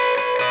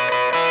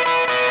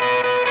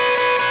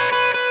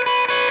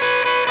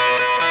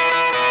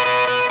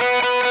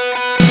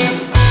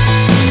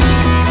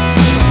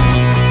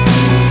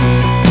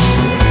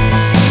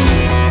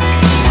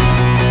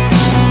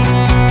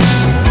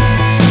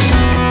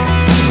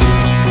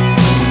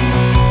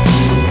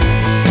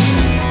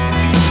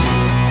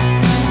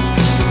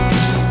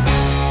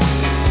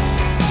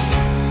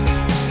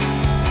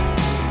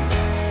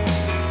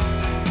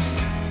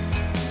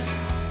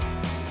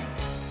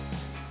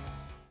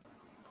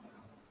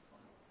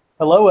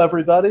Hello,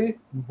 everybody.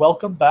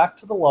 Welcome back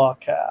to the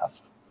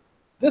Lawcast.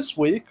 This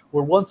week,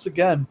 we're once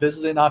again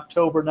visiting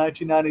October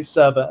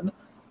 1997.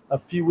 A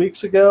few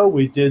weeks ago,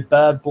 we did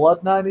Bad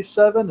Blood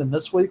 97, and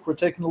this week we're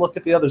taking a look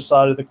at the other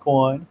side of the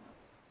coin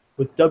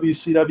with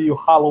WCW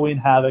Halloween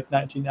Havoc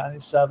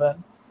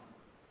 1997.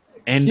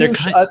 And they're Hughes,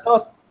 kind. I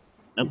thought,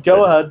 Oh, go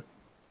good. ahead.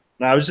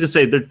 No, I was just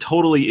gonna say they're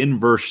totally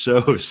inverse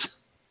shows.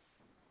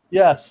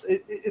 Yes,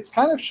 it's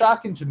kind of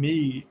shocking to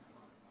me.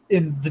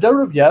 In the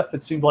WWF,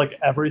 it seemed like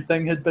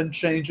everything had been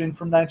changing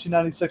from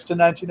 1996 to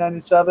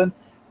 1997.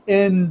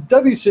 In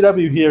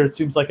WCW here, it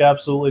seems like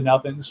absolutely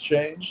nothing's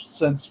changed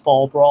since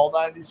Fall Brawl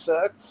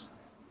 96.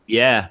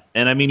 Yeah,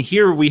 and I mean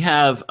here we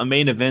have a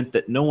main event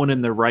that no one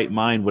in their right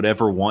mind would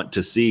ever want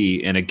to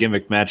see in a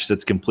gimmick match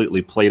that's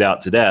completely played out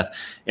to death,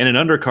 and an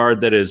undercard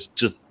that is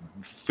just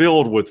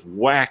filled with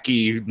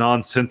wacky,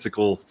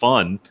 nonsensical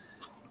fun.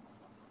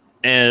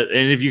 And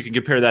if you can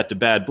compare that to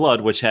Bad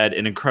Blood, which had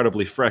an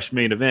incredibly fresh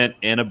main event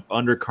and an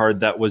undercard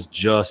that was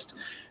just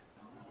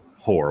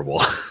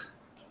horrible.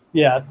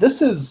 Yeah,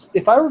 this is,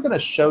 if I were going to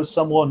show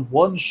someone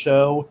one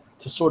show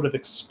to sort of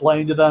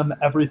explain to them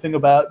everything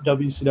about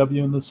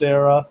WCW in this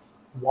era,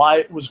 why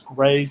it was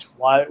great,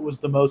 why it was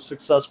the most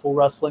successful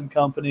wrestling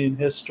company in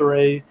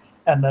history,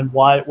 and then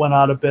why it went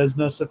out of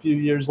business a few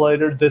years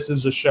later, this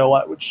is a show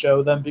I would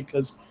show them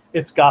because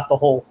it's got the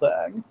whole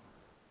thing.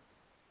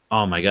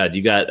 Oh my God,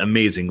 you got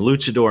amazing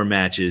luchador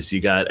matches. You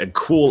got a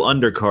cool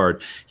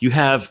undercard. You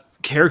have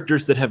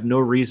characters that have no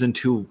reason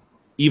to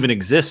even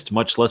exist,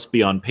 much less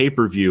be on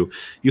pay-per-view.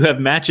 You have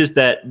matches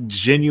that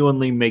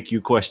genuinely make you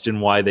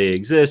question why they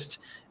exist.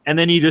 And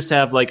then you just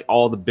have like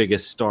all the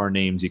biggest star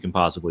names you can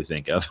possibly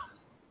think of.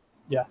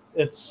 Yeah,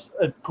 it's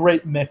a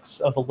great mix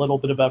of a little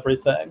bit of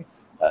everything.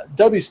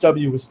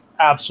 WCW was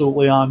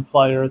absolutely on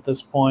fire at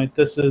this point.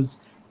 This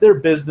is their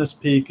business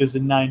peak is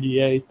in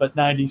 98, but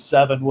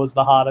 97 was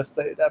the hottest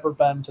they'd ever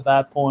been to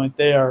that point.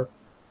 They are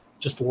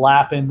just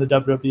lapping the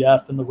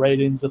WWF in the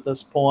ratings at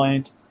this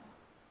point.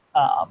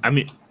 I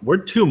mean, we're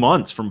 2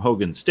 months from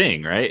Hogan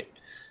Sting, right?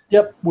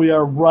 Yep, we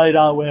are right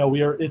on.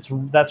 We are. It's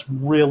that's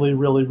really,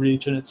 really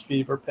reaching its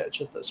fever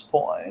pitch at this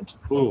point.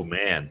 Oh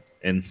man.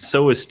 And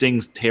so is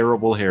Sting's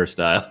terrible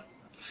hairstyle.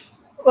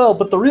 Well,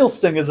 but the real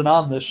Sting isn't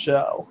on this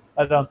show.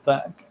 I don't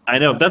think. I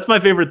know. That's my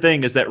favorite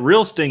thing is that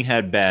real Sting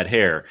had bad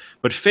hair,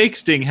 but fake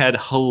Sting had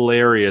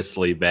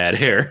hilariously bad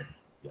hair.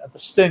 Yeah, the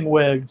Sting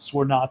wigs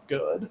were not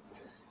good.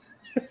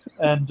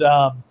 And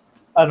I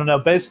don't know,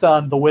 based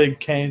on the wig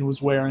Kane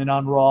was wearing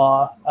on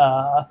Raw,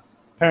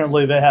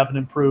 apparently they haven't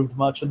improved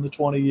much in the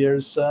 20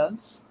 years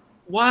since.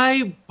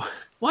 Why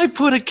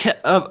put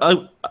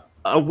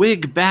a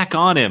wig back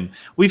on him?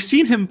 We've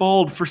seen him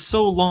bald for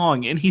so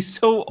long and he's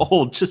so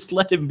old. Just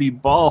let him be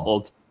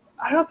bald.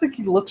 I don't think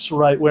he looks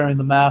right wearing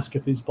the mask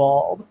if he's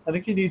bald. I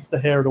think he needs the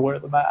hair to wear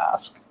the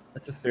mask.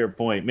 That's a fair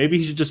point. Maybe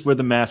he should just wear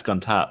the mask on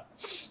top.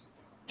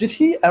 Did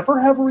he ever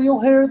have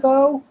real hair,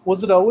 though?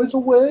 Was it always a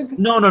wig?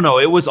 No.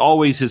 It was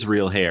always his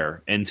real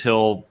hair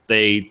until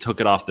they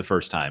took it off the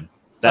first time.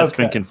 That's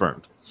been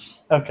confirmed.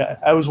 Okay,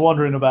 I was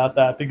wondering about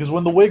that because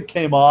when the wig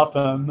came off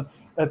him,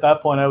 at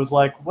that point I was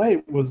like,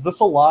 wait, was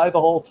this a lie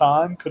the whole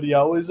time? Could he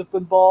always have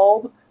been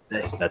bald?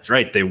 That's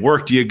right. They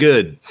worked you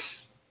good.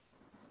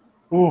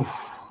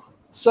 Oof.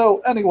 So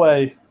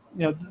anyway,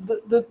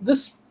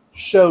 this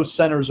show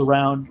centers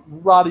around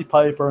Roddy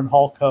Piper and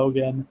Hulk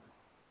Hogan.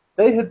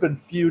 They had been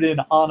feuding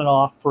on and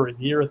off for a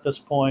year at this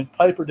point.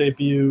 Piper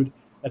debuted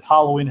at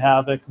Halloween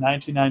Havoc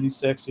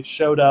 1996. He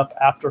showed up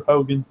after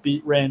Hogan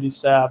beat Randy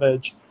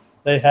Savage.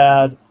 They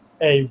had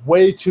a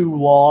way too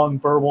long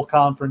verbal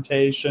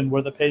confrontation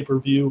where the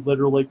pay-per-view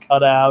literally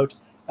cut out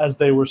as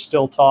they were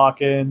still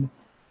talking.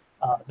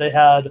 They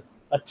had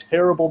a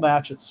terrible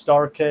match at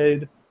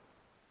Starrcade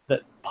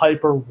that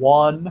Piper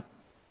won,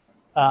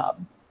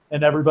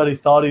 and everybody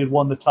thought he had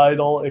won the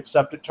title,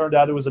 except it turned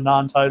out it was a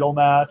non-title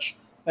match,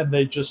 and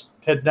they just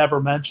had never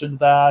mentioned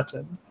that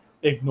and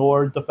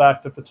ignored the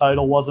fact that the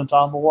title wasn't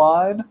on the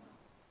line.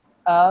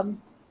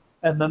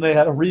 And then they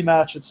had a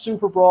rematch at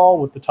Super Brawl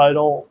with the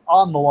title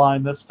on the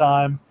line this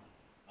time.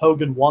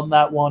 Hogan won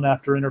that one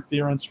after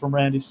interference from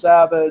Randy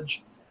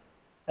Savage.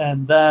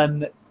 And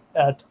then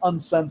at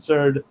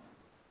Uncensored,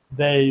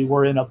 they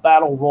were in a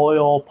battle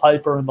royal,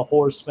 Piper and the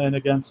Horsemen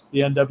against the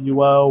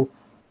NWO.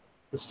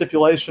 The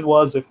stipulation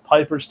was if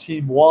Piper's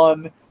team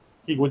won,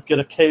 he would get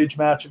a cage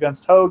match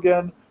against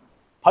Hogan.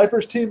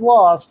 Piper's team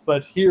lost,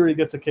 but here he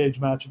gets a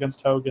cage match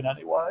against Hogan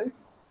anyway.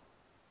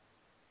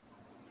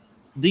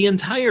 The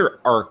entire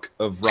arc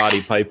of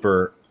Roddy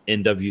Piper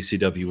in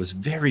WCW was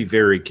very,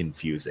 very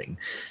confusing.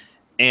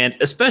 And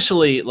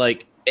especially,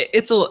 like,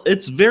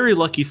 it's very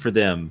lucky for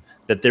them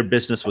that their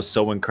business was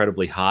so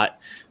incredibly hot,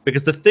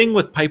 because the thing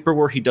with Piper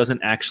where he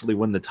doesn't actually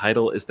win the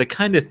title is the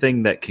kind of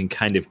thing that can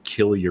kind of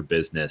kill your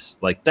business.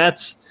 Like,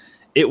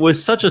 it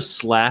was such a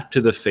slap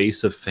to the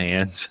face of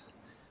fans.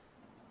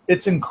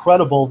 It's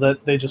incredible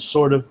that they just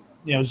sort of,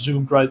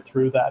 zoomed right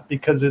through that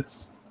because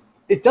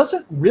it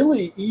doesn't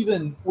really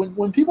even,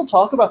 when people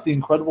talk about the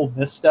incredible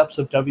missteps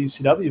of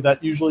WCW,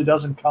 that usually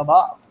doesn't come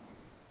up.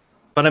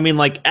 But I mean,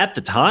 like at the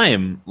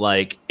time,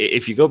 like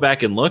if you go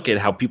back and look at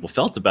how people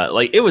felt about it,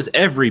 like it was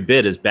every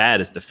bit as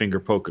bad as the finger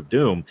poke of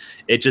doom.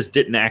 It just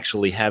didn't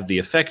actually have the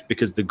effect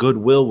because the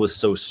goodwill was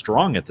so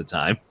strong at the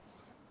time.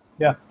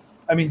 Yeah,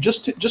 I mean,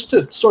 just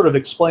to sort of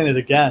explain it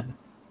again,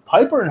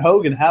 Piper and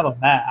Hogan have a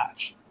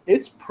match.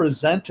 It's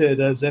presented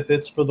as if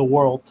it's for the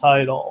world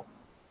title.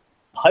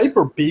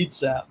 Piper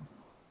beats him,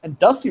 and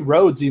Dusty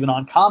Rhodes even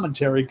on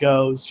commentary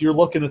goes, "You're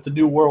looking at the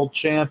new world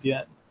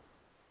champion."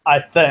 I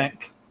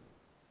think.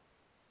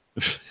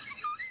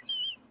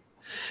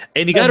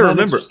 And you got And to then it's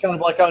remember, just kind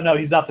of like, oh no,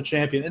 he's not the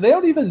champion. And they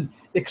don't even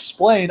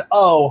explain,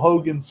 oh,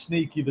 Hogan's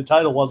sneaky, the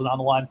title wasn't on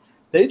the line.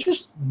 They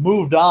just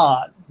moved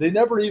on. They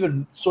never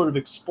even sort of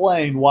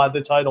explained why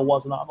the title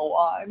wasn't on the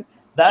line,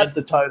 that and,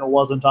 the title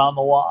wasn't on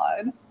the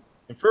line.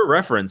 and for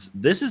reference,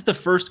 this is the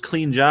first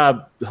clean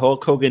job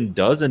Hulk Hogan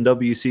does in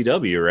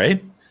WCW,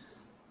 right?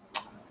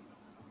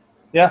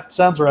 Yeah,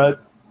 sounds right.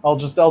 I'll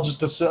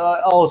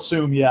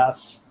assume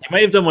yes. He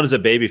may have done one as a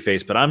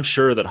babyface, but I'm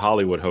sure that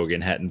Hollywood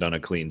Hogan hadn't done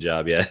a clean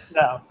job yet.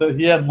 No,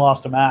 he hadn't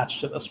lost a match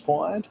to this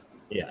point.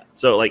 Yeah.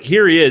 So like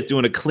here he is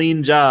doing a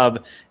clean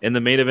job in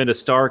the main event of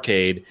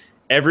Starrcade.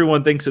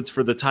 Everyone thinks it's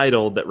for the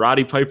title that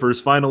Roddy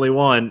Piper's finally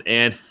won,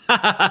 and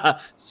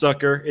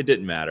sucker, it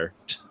didn't matter.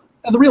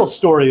 And the real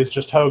story is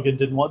just Hogan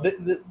didn't want.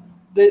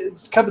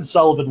 Kevin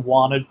Sullivan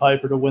wanted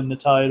Piper to win the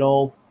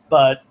title,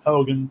 but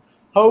Hogan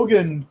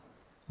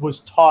was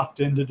talked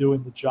into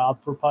doing the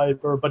job for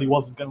Piper, but he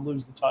wasn't going to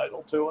lose the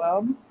title to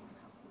him.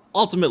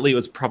 Ultimately, it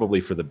was probably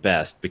for the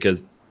best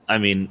because I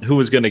mean, who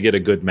was going to get a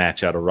good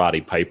match out of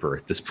Roddy Piper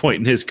at this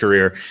point in his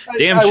career?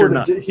 Damn sure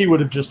not. He would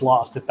have just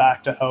lost it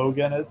back to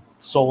Hogan. It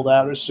sold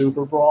out as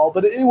Super Brawl,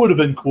 but it would have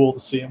been cool to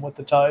see him with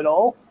the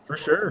title. For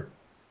sure.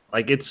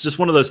 Like it's just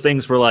one of those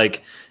things where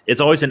like it's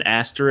always an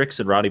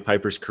asterisk in Roddy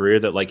Piper's career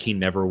that like he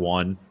never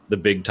won the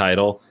big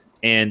title,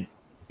 and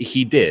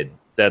he did.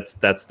 That's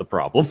the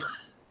problem.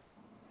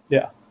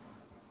 Yeah.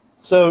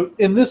 So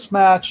in this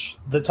match,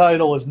 the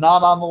title is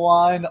not on the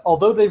line,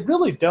 although they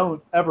really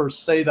don't ever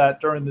say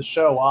that during the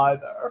show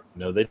either.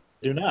 No, they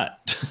do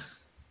not.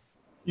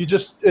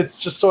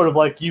 It's just sort of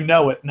like, you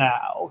know it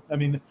now. I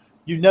mean,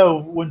 you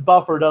know, when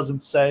Buffer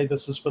doesn't say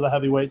this is for the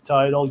heavyweight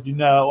title, you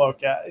know,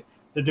 okay,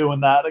 they're doing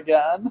that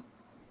again.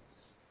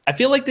 I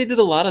feel like they did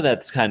a lot of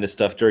that kind of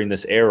stuff during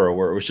this era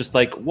where it was just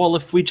like, well,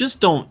 if we just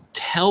don't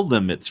tell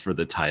them it's for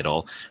the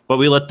title, but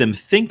we let them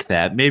think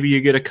that, maybe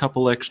you get a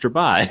couple extra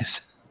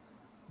buys.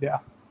 Yeah.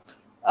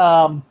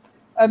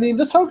 I mean,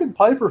 this Hogan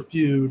Piper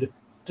feud,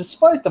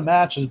 despite the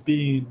matches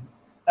being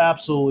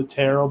absolutely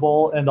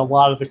terrible and a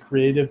lot of the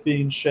creative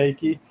being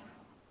shaky,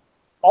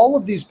 all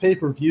of these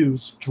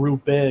pay-per-views drew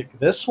big.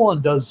 This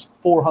one does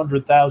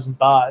 400,000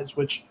 buys,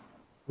 which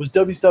was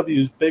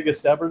WCW's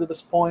biggest ever to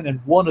this point and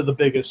one of the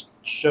biggest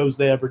shows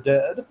they ever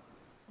did.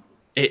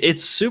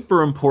 It's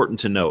super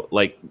important to note,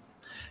 like,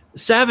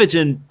 Savage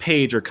and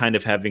Page are kind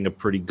of having a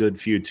pretty good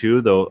feud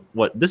too, though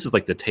this is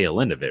like the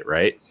tail end of it,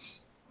 right?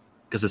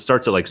 Because it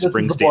starts at like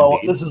Spring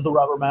Stampede. This is the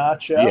rubber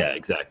match, yeah. Yeah,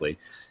 exactly.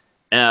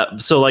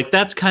 So like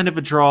that's kind of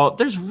a draw.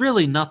 There's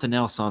really nothing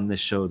else on this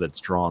show that's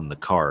drawn the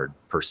card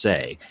per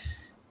se.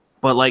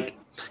 But like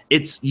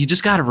you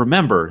just got to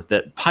remember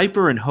that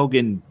Piper and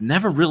Hogan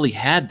never really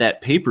had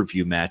that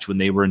pay-per-view match when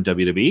they were in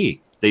WWE.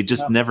 They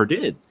just never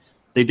did.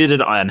 They did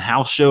it on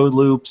house show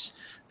loops.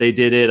 They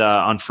did it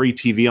on free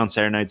TV on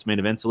Saturday Night's Main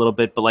Events a little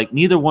bit, but like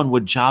neither one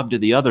would job to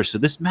the other. So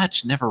this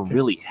match never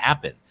really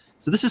happened.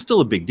 So this is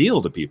still a big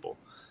deal to people.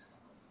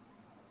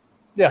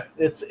 Yeah,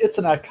 it's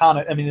an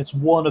iconic. I mean, it's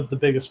one of the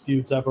biggest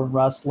feuds ever in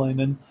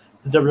wrestling, and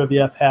the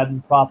WWF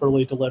hadn't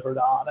properly delivered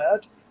on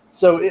it.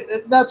 So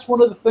that's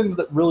one of the things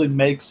that really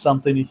makes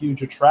something a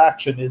huge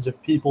attraction is if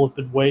people have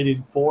been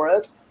waiting for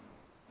it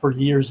for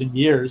years and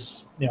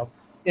years. You know,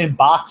 in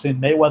boxing,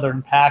 Mayweather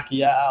and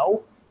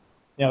Pacquiao,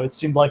 you know, it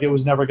seemed like it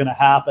was never going to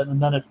happen,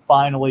 and then it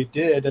finally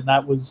did, and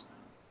that was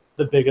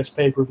the biggest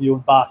pay-per-view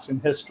in boxing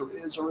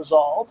history as a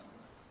result.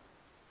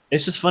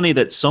 It's just funny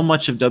that so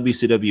much of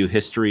WCW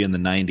history in the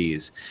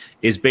 90s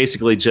is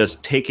basically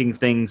just taking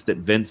things that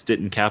Vince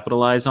didn't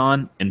capitalize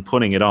on and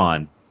putting it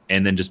on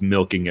and then just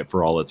milking it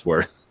for all it's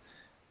worth.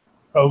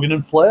 Hogan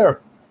and Flair.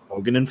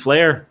 Hogan and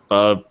Flair.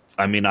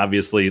 I mean,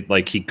 obviously,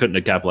 like he couldn't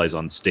have capitalized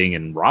on Sting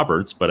and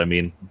Roberts, but I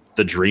mean,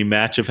 the dream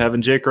match of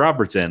having Jake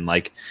Roberts in.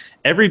 Like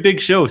every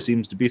big show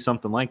seems to be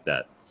something like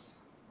that.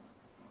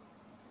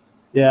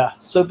 Yeah,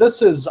 so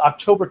this is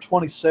October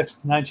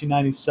 26th,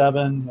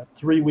 1997,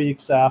 3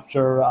 weeks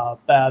after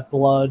Bad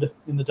Blood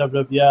in the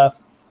WWF.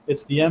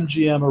 It's the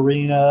MGM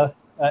Arena,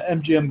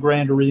 MGM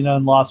Grand Arena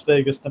in Las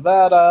Vegas,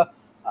 Nevada.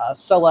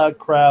 Sellout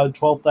crowd,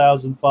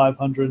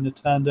 12,500 in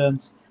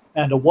attendance,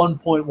 and a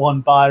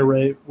 1.1 buy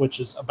rate, which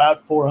is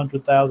about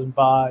 400,000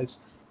 buys,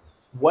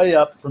 way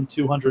up from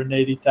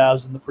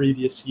 280,000 the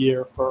previous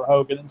year for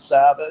Hogan and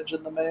Savage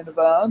in the main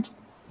event.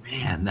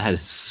 Man, that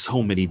is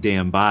so many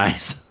damn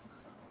buys.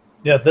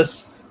 Yeah,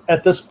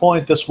 at this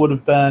point, this would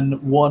have been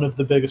one of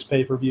the biggest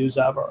pay-per-views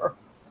ever.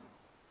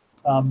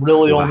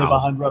 Really only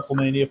behind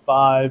WrestleMania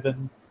 5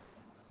 and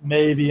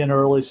maybe an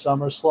early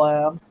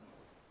SummerSlam.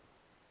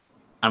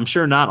 I'm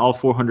sure not all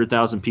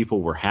 400,000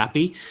 people were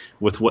happy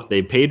with what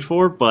they paid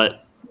for,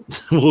 but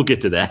we'll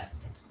get to that.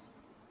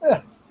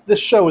 Yeah, this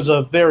show is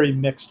a very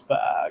mixed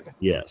bag.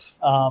 Yes.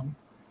 Our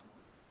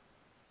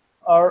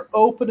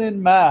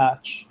opening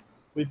match,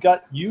 we've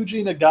got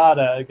Yuji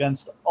Nagata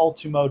against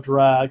Ultimo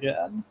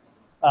Dragon.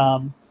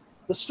 The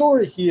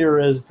story here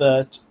is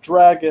that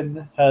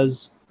Dragon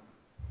has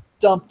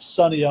dumped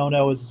Sonny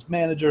Ono as his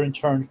manager and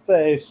turned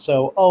face,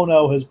 so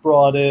Ono has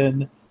brought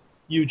in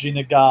Yuji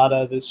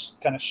Nagata, this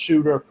kind of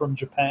shooter from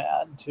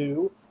Japan,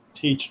 to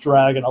teach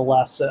Dragon a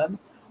lesson.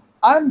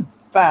 I'm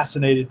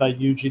fascinated by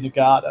Yuji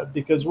Nagata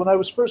because when I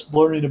was first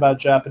learning about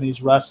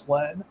Japanese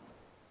wrestling,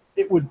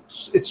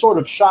 it sort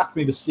of shocked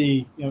me to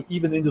see,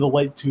 even into the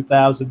late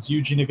 2000s,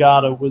 Yuji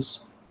Nagata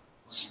was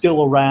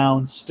still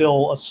around,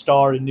 still a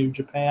star in New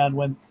Japan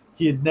when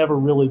he had never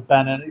really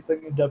been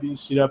anything in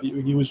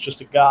WCW. He was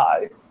just a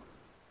guy.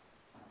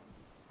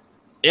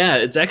 Yeah,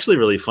 it's actually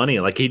really funny.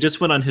 Like he just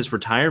went on his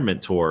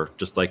retirement tour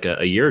just like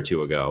a year or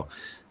two ago.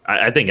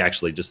 I think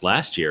actually just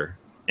last year.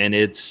 And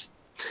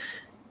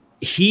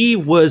he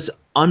was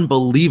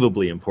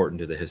unbelievably important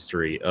to the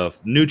history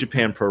of New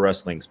Japan Pro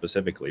Wrestling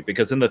specifically,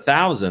 because in the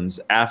thousands,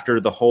 after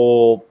the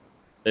whole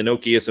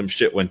Inokiism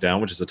shit went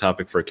down, which is a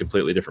topic for a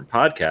completely different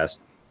podcast,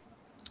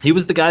 he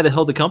was the guy that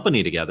held the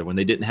company together when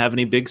they didn't have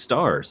any big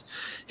stars.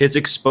 His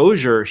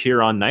exposure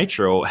here on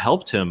Nitro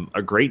helped him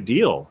a great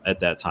deal at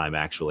that time,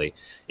 actually.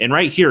 And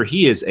right here,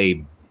 he is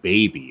a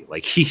baby.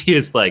 Like he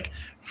is like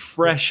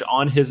fresh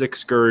on his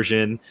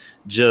excursion.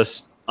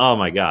 Just, oh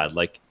my God.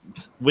 Like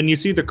when you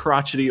see the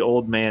crotchety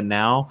old man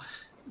now,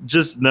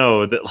 just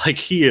know that like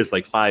he is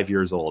like 5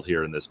 years old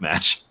here in this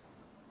match.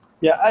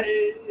 Yeah,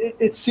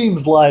 it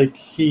seems like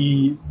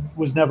he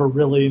was never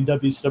really in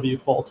WCW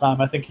full time.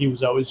 I think he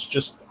was always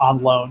just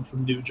on loan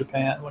from New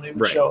Japan when he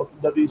would show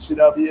up in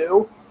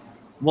WCW.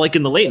 Like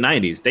in the late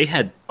 90s, they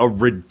had a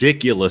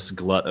ridiculous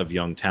glut of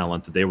young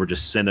talent that they were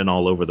just sending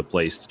all over the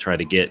place to try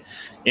to get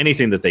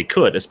anything that they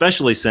could,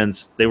 especially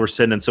since they were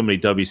sending so many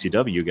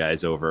WCW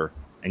guys over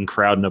and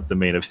crowding up the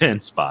main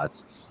event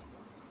spots.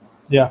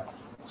 Yeah.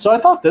 So I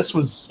thought this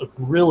was a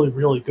really,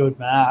 really good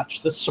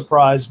match. This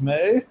surprised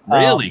me.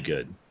 Really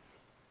good.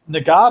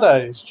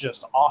 Nagata is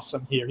just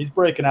awesome here. He's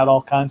breaking out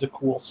all kinds of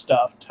cool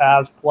stuff,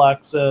 Taz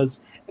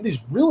plexes, and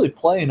he's really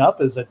playing up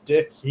as a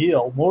dick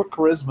heel. More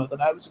charisma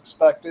than I was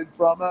expecting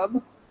from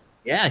him.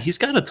 Yeah, he's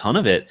got a ton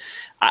of it.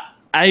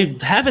 I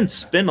haven't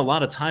spent a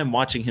lot of time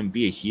watching him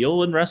be a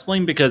heel in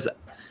wrestling because,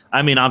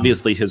 I mean,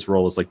 obviously his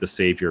role as like the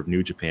savior of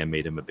New Japan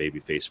made him a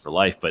babyface for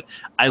life. But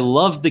I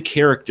love the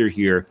character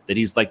here that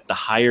he's like the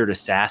hired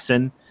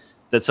assassin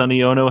that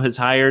Sonny Ono has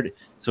hired.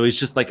 So he's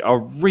just like a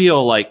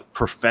real like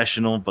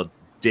professional but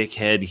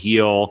dickhead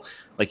heel.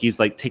 Like he's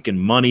like taking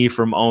money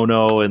from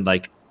Ono, and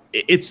like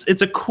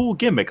it's a cool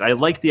gimmick. I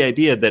like the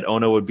idea that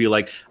Ono would be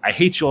like, I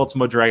hate you,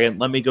 Ultimo Dragon,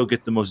 let me go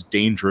get the most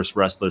dangerous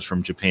wrestlers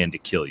from Japan to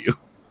kill you.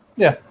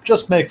 Yeah,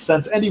 just makes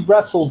sense. And he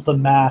wrestles the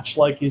match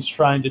like he's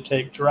trying to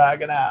take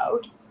Dragon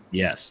out.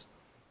 Yes.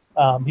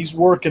 He's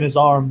working his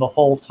arm the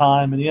whole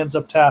time, and he ends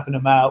up tapping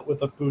him out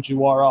with a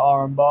Fujiwara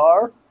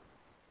armbar.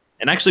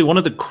 And actually, one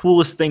of the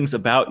coolest things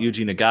about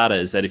Yuji Nagata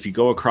is that if you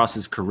go across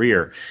his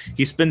career,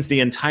 he spends the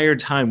entire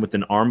time with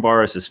an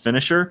armbar as his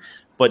finisher,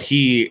 but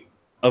he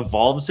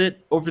evolves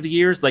it over the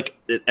years. Like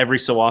every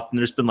so often,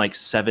 there's been like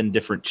 7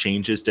 different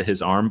changes to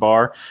his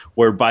armbar,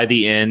 where by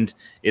the end,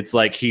 it's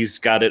like he's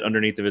got it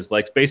underneath of his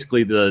legs.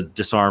 Basically, the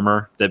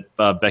disarmer that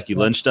Becky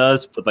Lynch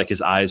does, with like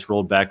his eyes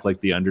rolled back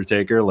like the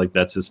Undertaker. Like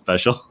that's his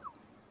special.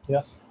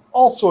 Yeah.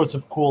 All sorts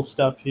of cool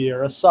stuff here.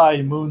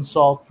 Asai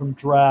moonsault from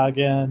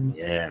Dragon.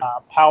 Yeah.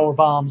 Power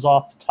bombs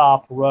off the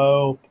top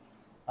rope.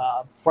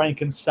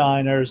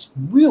 Frankensteiners.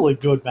 Really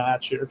good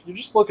match here. If you're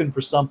just looking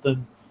for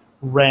something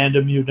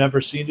random you've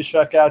never seen to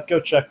check out, go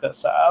check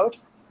this out.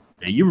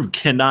 You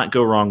cannot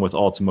go wrong with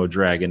Ultimo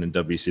Dragon and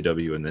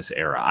WCW in this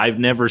era. I've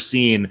never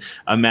seen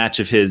a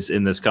match of his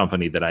in this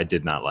company that I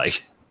did not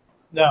like.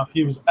 No,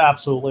 he was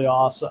absolutely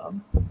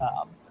awesome.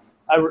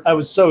 I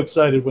was so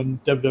excited when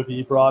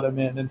WWE brought him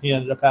in, and he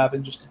ended up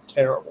having just a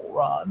terrible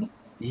run.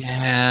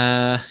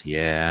 Yeah.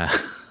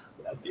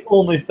 The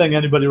only thing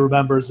anybody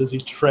remembers is he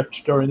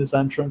tripped during his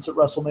entrance at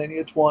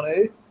WrestleMania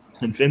 20.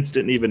 And Vince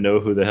didn't even know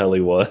who the hell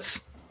he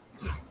was.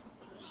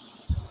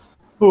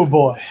 Oh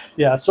boy.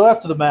 Yeah, so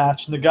after the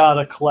match,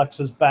 Nagata collects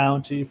his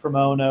bounty from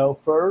Ono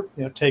for,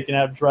 taking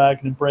out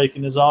Dragon and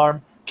breaking his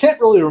arm. Can't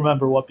really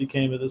remember what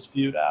became of this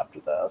feud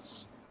after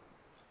this.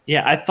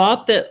 Yeah, I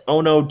thought that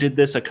Ono did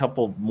this a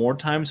couple more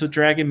times with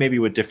Dragon, maybe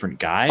with different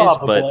guys,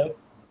 Probably. but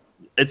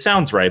it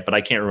sounds right, but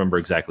I can't remember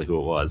exactly who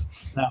it was.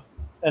 No.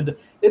 And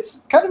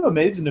it's kind of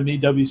amazing to me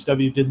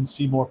WCW didn't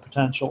see more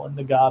potential in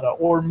Nagata,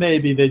 or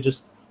maybe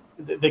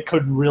they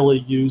couldn't really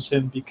use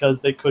him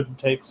because they couldn't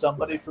take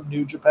somebody from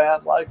New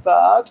Japan like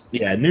that.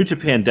 Yeah, New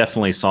Japan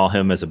definitely saw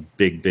him as a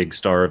big, big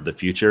star of the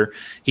future.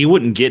 He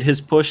wouldn't get his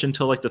push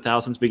until like the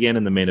thousands began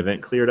and the main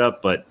event cleared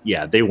up, but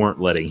yeah, they weren't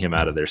letting him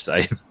out of their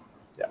sight.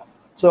 Yeah,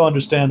 so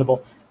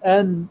understandable.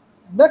 And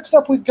next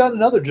up, we've got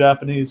another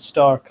Japanese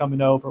star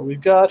coming over.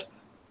 We've got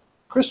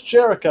Chris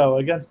Jericho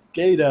against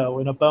Gato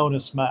in a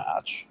bonus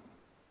match.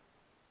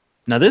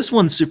 Now, this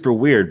one's super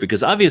weird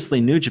because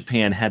obviously New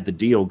Japan had the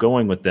deal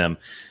going with them.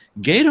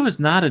 Gato is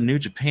not a New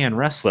Japan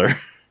wrestler.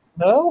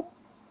 No?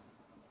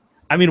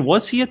 I mean,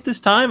 was he at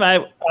this time? I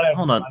have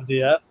Hold no on.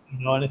 idea. I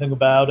don't know anything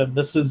about him.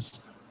 This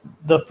is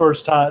the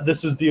first time.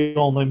 This is the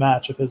only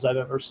match of his I've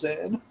ever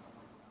seen.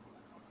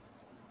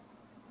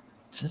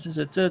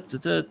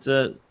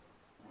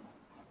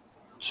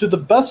 To the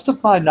best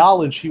of my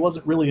knowledge, he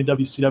wasn't really in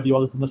WCW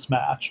other than this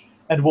match,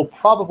 and you'll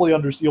probably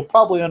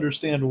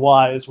understand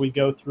why as we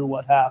go through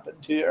what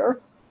happened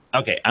here.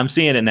 Okay, I'm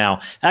seeing it now.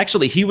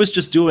 Actually, he was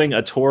just doing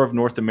a tour of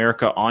North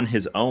America on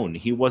his own.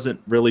 He wasn't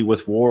really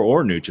with War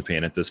or New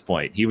Japan at this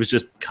point. He was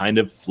just kind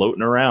of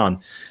floating around.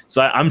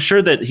 So I'm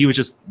sure that he was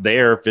just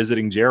there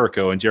visiting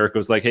Jericho, and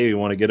Jericho's like, hey, you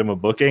want to get him a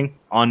booking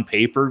on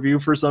pay-per-view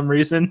for some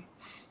reason?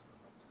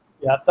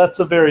 Yeah, that's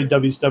a very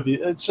WCW.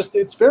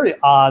 It's very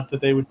odd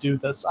that they would do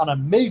this on a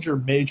major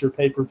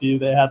pay-per-view.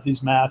 They have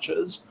these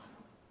matches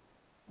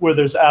where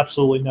there's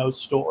absolutely no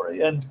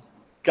story and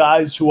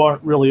guys who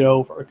aren't really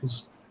over,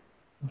 because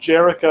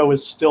Jericho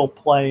is still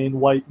playing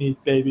white meat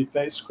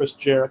babyface Chris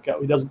Jericho.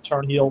 He doesn't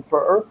turn heel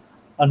for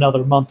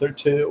another month or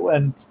two,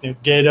 and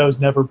Gato's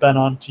never been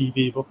on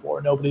TV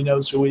before. Nobody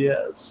knows who he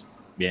is.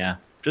 Yeah.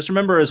 Just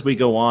remember as we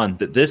go on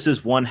that this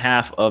is one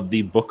half of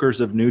the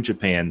bookers of New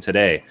Japan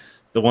today.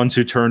 The ones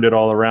who turned it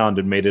all around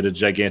and made it a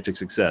gigantic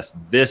success.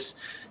 This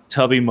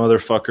tubby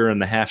motherfucker in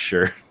the half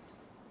shirt.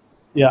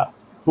 Yeah,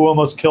 who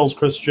almost kills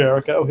Chris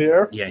Jericho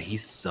here. Yeah, he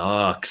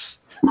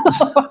sucks.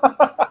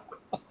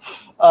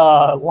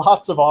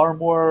 Lots of arm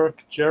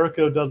work.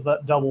 Jericho does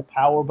that double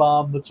power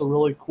bomb. That's a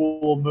really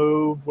cool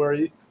move where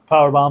he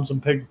power bombs him,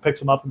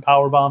 picks him up, and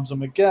power bombs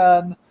him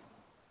again.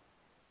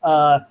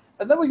 And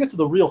then we get to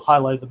the real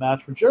highlight of the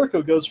match where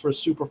Jericho goes for a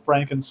Super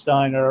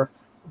Frankensteiner.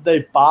 They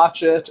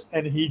botch it,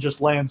 and he just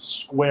lands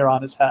square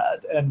on his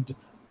head, and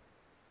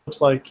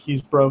looks like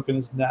he's broken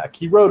his neck.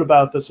 He wrote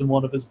about this in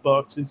one of his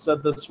books. He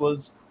said this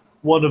was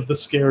one of the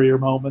scarier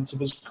moments of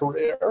his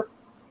career.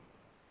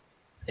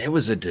 It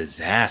was a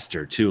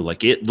disaster, too.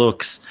 Like,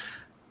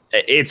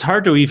 it's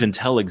hard to even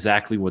tell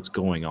exactly what's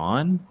going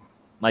on.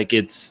 Like,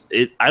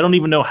 I don't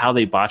even know how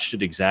they botched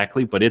it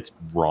exactly, but it's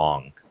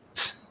wrong.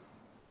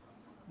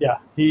 Yeah,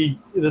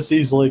 this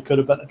easily could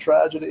have been a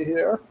tragedy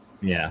here.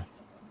 Yeah.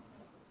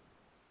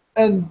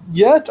 And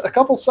yet, a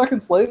couple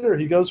seconds later,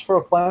 he goes for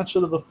a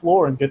plancha to the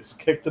floor and gets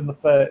kicked in the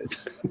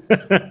face.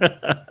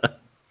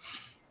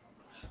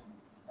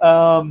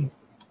 And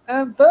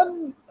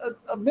then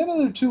a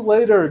minute or two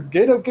later,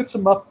 Gato gets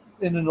him up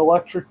in an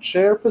electric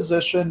chair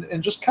position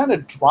and just kind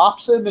of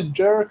drops him, and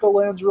Jericho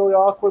lands really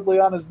awkwardly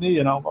on his knee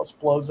and almost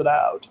blows it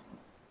out.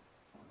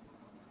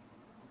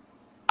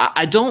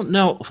 I don't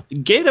know.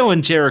 Gato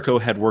and Jericho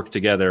had worked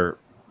together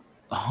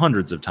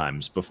hundreds of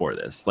times before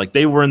this. Like,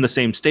 they were in the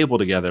same stable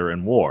together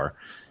in War.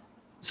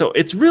 So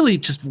it's really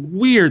just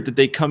weird that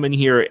they come in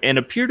here and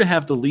appear to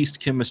have the least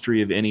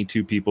chemistry of any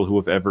two people who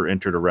have ever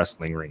entered a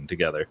wrestling ring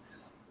together.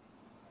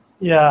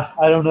 Yeah,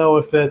 I don't know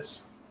if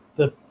it's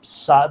the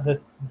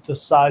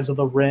size of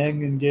the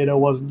ring, and Gato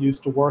wasn't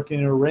used to working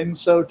in a ring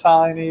so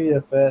tiny,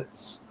 if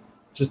it's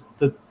just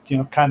the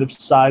kind of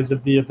size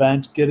of the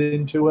event getting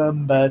into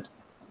him, but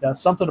yeah,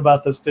 something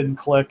about this didn't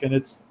click, and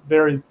it's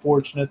very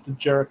fortunate that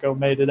Jericho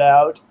made it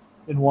out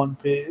in one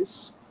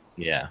piece.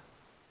 Yeah.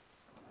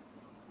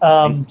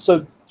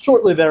 So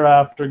shortly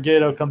thereafter,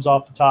 Gato comes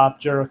off the top,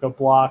 Jericho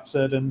blocks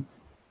it, and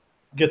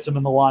gets him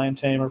in the Lion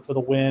Tamer for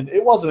the win.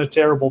 It wasn't a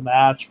terrible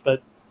match,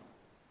 but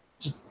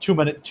just too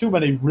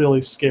many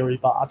really scary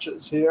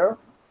botches here.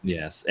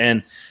 Yes,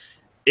 and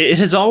it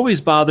has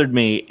always bothered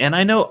me, and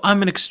I know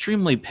I'm an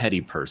extremely petty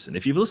person.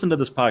 If you've listened to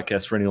this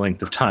podcast for any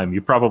length of time,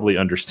 you probably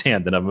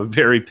understand that I'm a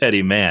very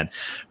petty man.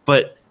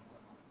 But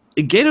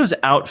Gato's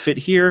outfit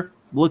here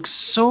looks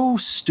so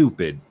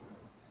stupid.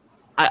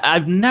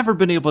 I've never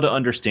been able to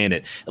understand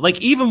it.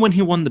 Like, even when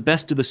he won the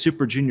Best of the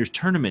Super Juniors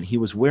tournament, he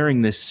was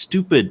wearing this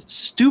stupid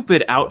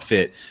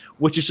outfit,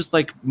 which is just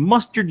like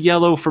mustard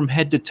yellow from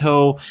head to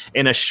toe,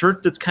 and a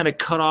shirt that's kind of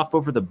cut off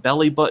over the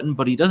belly button,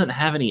 but he doesn't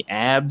have any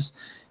abs.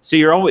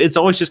 So it's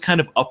always just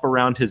kind of up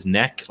around his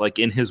neck, like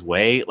in his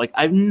way. Like,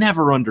 I've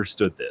never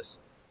understood this.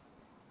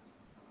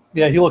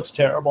 Yeah, he looks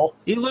terrible.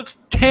 He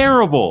looks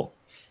terrible.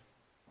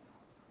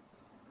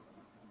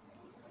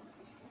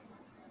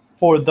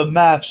 For the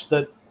match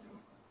that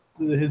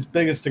his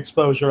biggest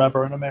exposure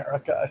ever in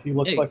America, he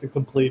looks like a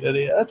complete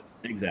idiot.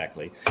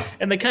 Exactly.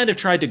 And they kind of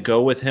tried to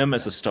go with him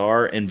as a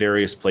star in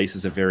various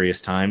places at various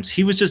times.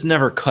 He was just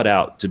never cut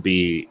out to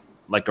be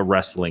like a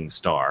wrestling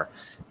star.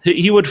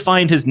 He would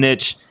find his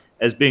niche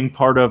as being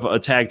part of a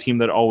tag team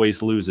that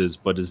always loses,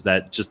 but is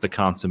that just the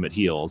consummate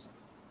heels,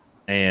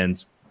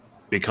 and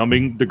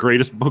becoming the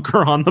greatest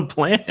booker on the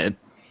planet.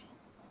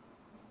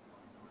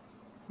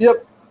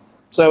 Yep.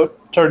 So it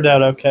turned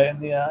out okay in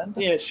the end.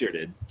 Yeah, it sure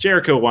did.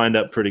 Jericho wound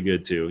up pretty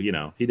good too.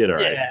 He did all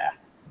right. Yeah.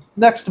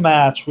 Next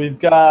match, we've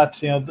got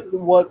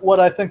what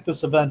I think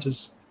this event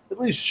is at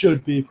least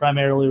should be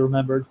primarily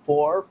remembered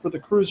for the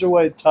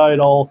cruiserweight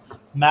title.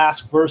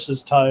 mask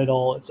versus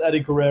title. It's Eddie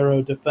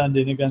Guerrero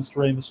defending against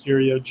Rey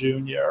Mysterio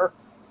Jr.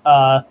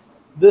 Uh,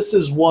 this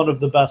is one of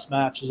the best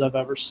matches I've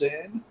ever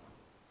seen.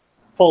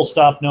 Full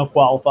stop, no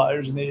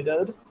qualifiers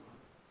needed.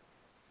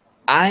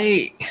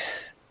 I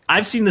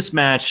I've seen this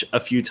match a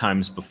few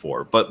times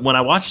before, but when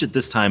I watched it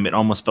this time, it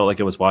almost felt like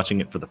I was watching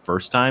it for the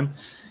first time.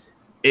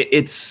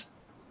 It's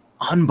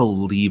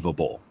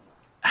unbelievable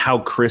how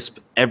crisp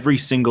every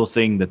single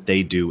thing that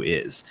they do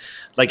is.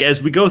 Like,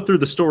 as we go through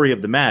the story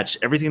of the match,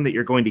 everything that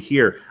you're going to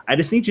hear, I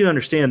just need you to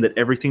understand that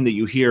everything that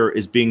you hear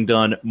is being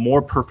done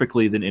more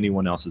perfectly than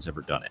anyone else has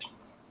ever done it.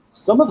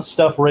 Some of the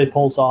stuff Ray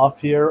pulls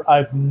off here,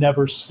 I've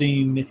never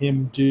seen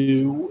him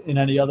do in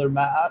any other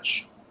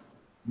match.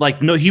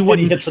 Like, no, he And he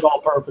wouldn't hits it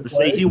all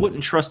say he perfectly.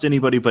 wouldn't trust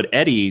anybody but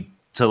Eddie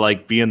to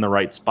like be in the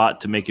right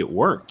spot to make it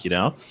work, you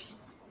know?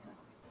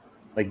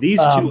 Like, these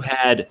two Um,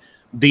 had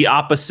the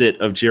opposite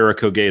of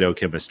Jericho Gato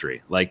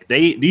chemistry. Like,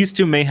 these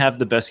two may have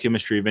the best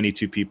chemistry of any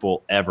two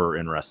people ever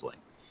in wrestling.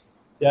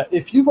 yeah,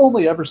 if you've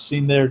only ever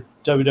seen their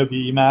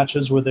WWE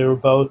matches where they were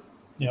both,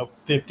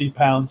 50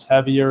 pounds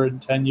heavier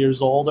and 10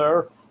 years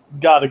older,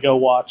 gotta go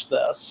watch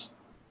this.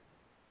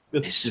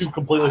 It's It's two just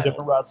completely wild.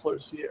 different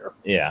wrestlers here.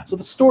 Yeah. So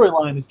the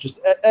storyline is just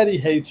Eddie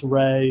hates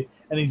Ray,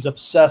 and he's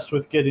obsessed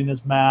with getting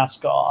his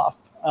mask off.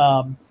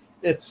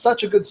 It's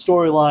such a good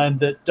storyline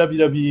that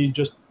WWE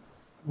just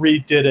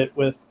redid it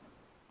with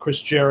Chris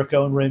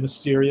Jericho and Rey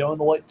Mysterio in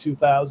the late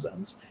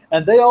 2000s.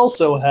 And they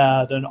also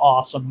had an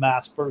awesome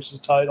mask versus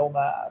title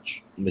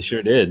match. They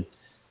sure did.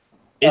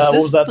 Is What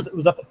was this that? the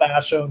Was that the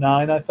Bash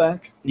 '09, I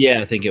think? Yeah,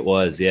 I think it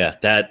was. Yeah,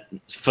 that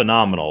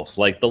phenomenal.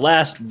 Like the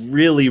last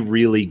really,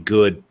 really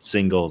good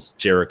singles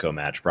Jericho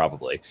match,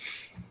 probably.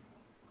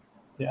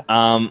 Yeah.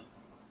 Um,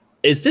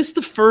 is this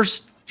the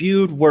first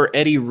feud where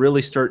Eddie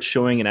really starts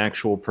showing an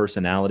actual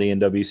personality in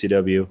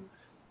WCW?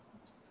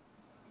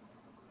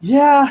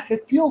 Yeah,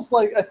 it feels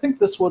like I think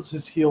this was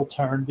his heel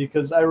turn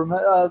because I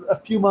remember a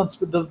few months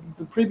with the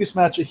previous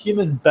match, him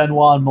and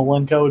Benoit and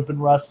Malenko had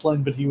been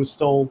wrestling, but he was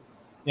still,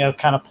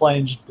 kind of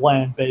playing just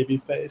bland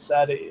babyface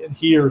Eddie. And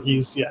here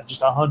he's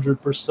just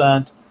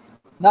 100%,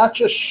 not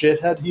just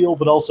shithead heel,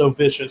 but also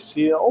vicious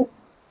heel.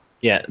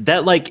 Yeah,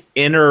 that like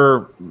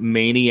inner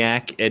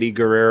maniac Eddie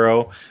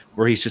Guerrero,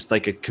 where he's just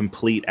like a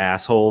complete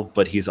asshole,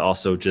 but he's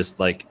also just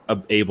like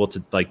able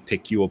to like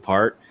pick you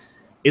apart,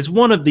 is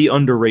one of the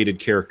underrated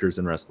characters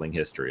in wrestling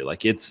history.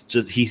 Like it's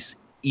just he's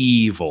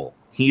evil.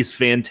 He's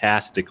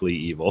fantastically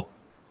evil.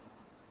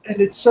 And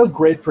it's so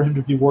great for him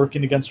to be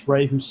working against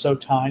Ray, who's so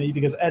tiny,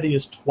 because Eddie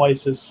is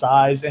twice his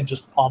size and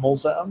just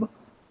pummels him.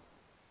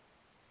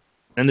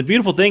 And the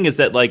beautiful thing is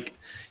that like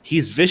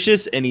he's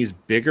vicious and he's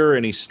bigger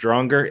and he's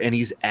stronger and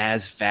he's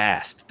as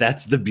fast.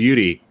 That's the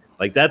beauty.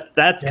 Like that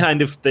Yeah.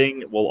 kind of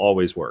thing will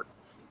always work.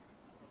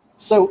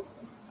 So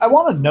I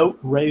want to note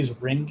Ray's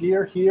ring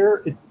gear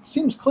here. It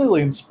seems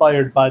clearly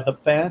inspired by The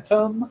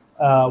Phantom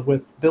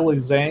with Billy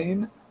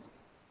Zane.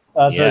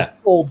 The Yeah.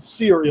 old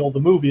serial, the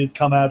movie had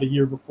come out a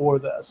year before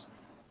this.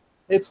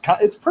 It's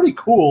pretty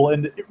cool,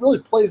 and it really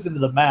plays into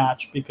the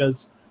match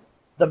because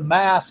the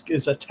mask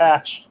is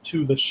attached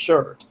to the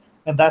shirt,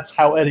 and that's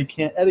how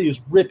Eddie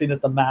is ripping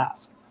at the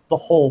mask the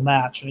whole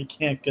match, and he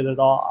can't get it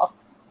off.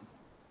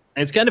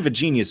 And it's kind of a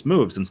genius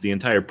move since the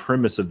entire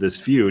premise of this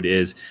feud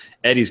is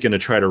Eddie's going to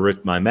try to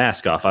rip my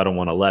mask off. I don't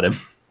want to let him.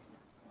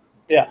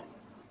 Yeah,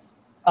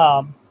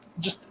 um,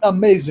 just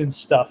amazing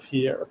stuff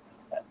here.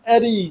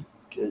 Eddie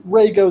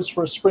Ray goes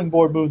for a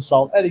springboard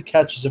moonsault. Eddie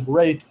catches him.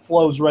 Ray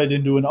flows right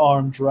into an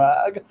arm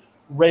drag.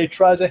 Ray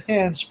tries a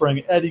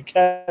handspring. Eddie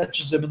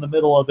catches him in the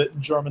middle of it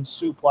and German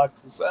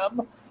suplexes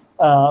him.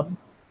 Um,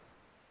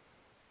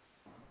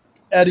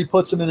 Eddie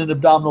puts him in an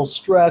abdominal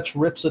stretch,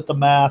 rips at the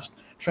mask,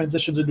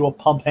 transitions into a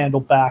pump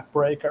handle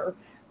backbreaker.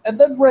 And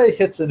then Ray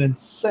hits an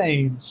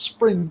insane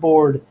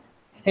springboard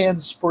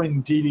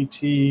handspring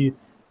DDT.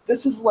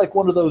 This is like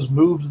one of those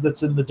moves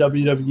that's in the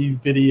WWE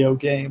video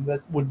game that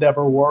would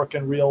never work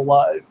in real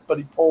life, but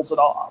he pulls it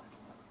off.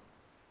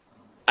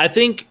 I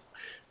think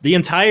the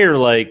entire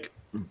like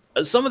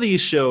some of these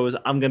shows,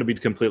 I'm going to be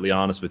completely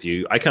honest with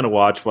you. I kind of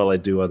watch while I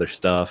do other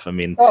stuff. I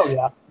mean, Oh,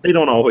 yeah. they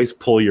don't always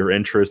pull your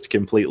interest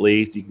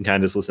completely. You can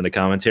kind of just listen to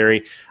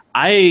commentary.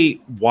 I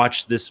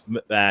watched this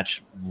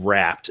match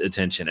rapt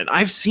attention, and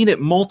I've seen it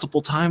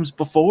multiple times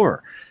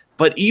before.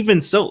 But even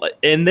so,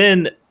 and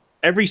then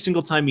every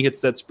single time he hits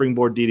that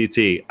springboard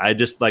DDT, I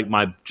just like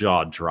my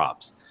jaw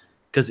drops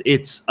because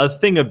it's a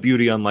thing of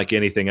beauty unlike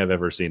anything I've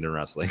ever seen in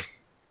wrestling.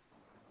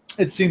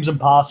 It seems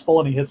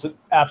impossible, and he hits it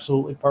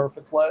absolutely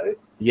perfectly.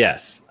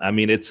 Yes, I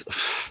mean it's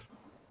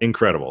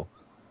incredible.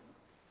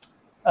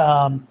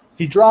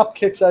 He drop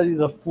kicks Eddie to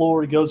the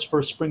floor. He goes for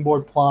a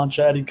springboard planche.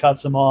 Eddie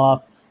cuts him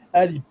off.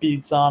 Eddie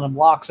beats on him,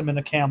 locks him in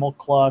a camel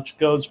clutch,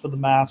 goes for the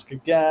mask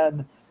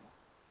again.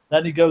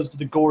 Then he goes to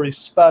the gory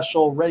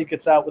special. Ray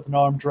gets out with an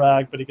arm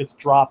drag, but he gets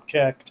drop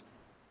kicked.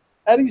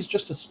 Eddie's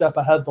just a step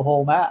ahead the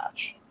whole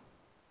match.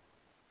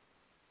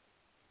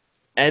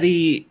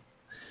 Eddie,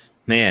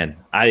 man,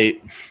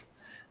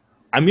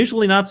 I'm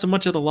usually not so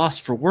much at a loss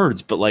for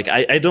words, but like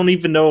I don't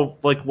even know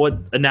like what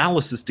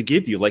analysis to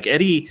give you. Like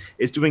Eddie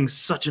is doing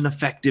such an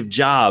effective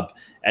job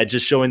at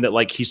just showing that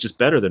like he's just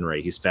better than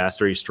Ray. He's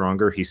faster, he's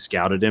stronger, he's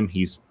scouted him,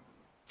 he's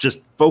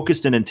just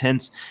focused and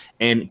intense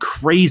and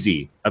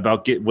crazy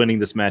about winning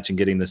this match and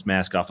getting this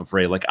mask off of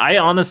Ray. Like I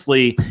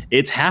honestly,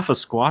 it's half a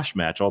squash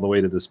match all the way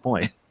to this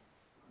point.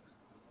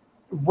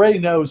 Ray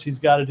knows he's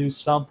got to do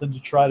something to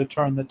try to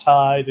turn the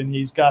tide, and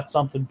he's got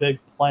something big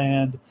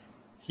planned.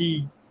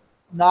 He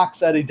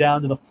knocks Eddie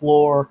down to the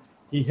floor.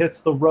 He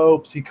hits the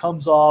ropes. He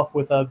comes off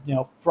with a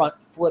front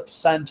flip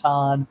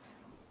senton.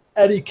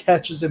 Eddie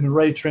catches him, and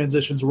Ray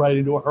transitions right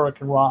into a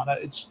Hurricane Rana.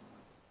 It's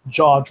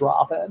jaw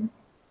dropping.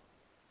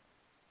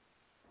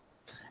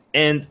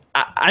 And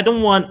I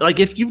don't want, like,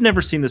 if you've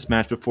never seen this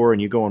match before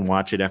and you go and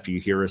watch it after you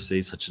hear us say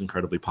such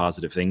incredibly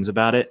positive things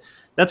about it,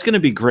 that's going to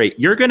be great.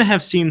 You're going to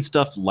have seen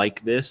stuff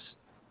like this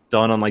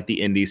done on like the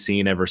indie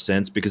scene ever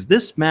since, because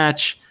this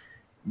match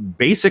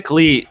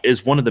basically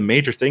is one of the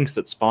major things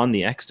that spawned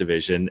the X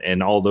Division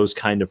and all those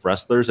kind of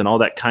wrestlers and all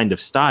that kind of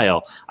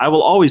style. I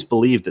will always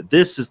believe that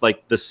this is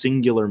like the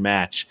singular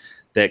match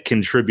that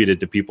contributed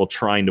to people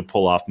trying to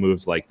pull off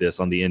moves like this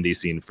on the indie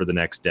scene for the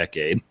next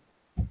decade.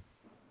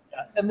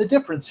 Yeah, and the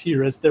difference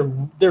here is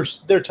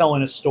they're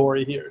telling a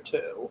story here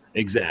too.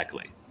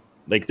 Exactly.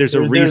 Like there's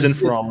a reason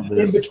for all of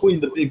this. In between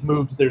the big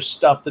moves, there's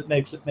stuff that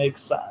makes it make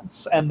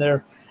sense, and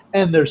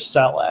they're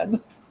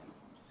selling.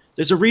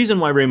 There's a reason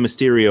why Rey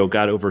Mysterio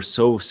got over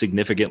so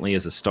significantly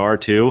as a star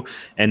too,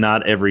 and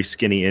not every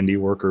skinny indie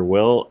worker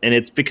will. And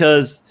it's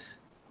because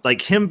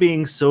like him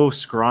being so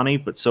scrawny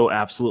but so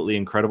absolutely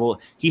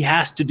incredible, he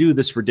has to do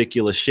this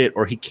ridiculous shit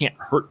or he can't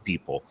hurt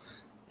people.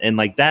 And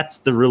like that's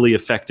the really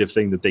effective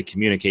thing that they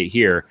communicate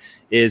here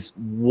is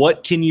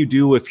what can you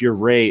do if you're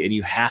Ray and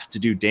you have to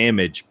do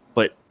damage,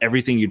 but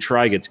everything you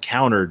try gets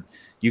countered.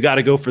 You got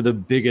to go for the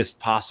biggest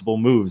possible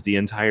moves the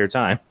entire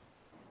time.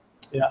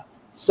 Yeah.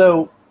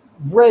 So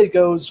Ray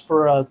goes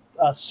for a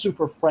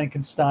super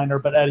Frankensteiner,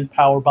 but Eddie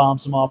power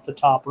bombs him off the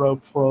top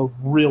rope for a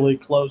really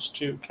close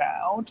 2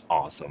 count.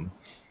 Awesome.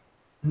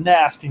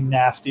 Nasty,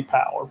 nasty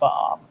power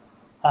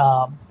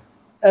bomb.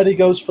 Eddie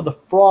goes for the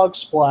frog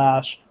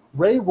splash.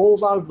 Ray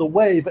rolls out of the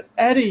way, but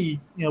Eddie,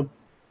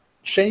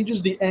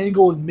 changes the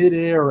angle in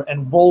midair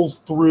and rolls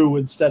through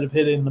instead of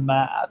hitting the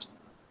mat.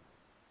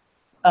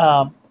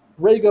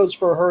 Ray goes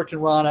for a Hurricane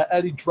Rana.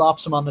 Eddie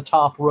drops him on the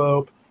top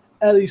rope.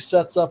 Eddie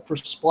sets up for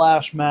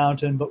Splash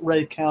Mountain, but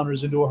Ray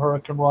counters into a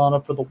Hurricane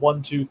Rana for the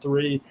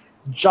 1-2-3.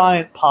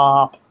 Giant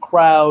pop.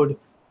 Crowd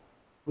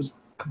was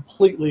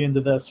completely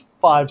into this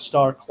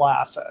 5-star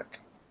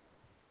classic.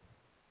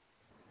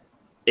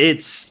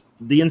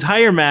 The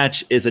entire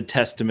match is a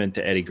testament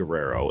to Eddie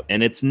Guerrero,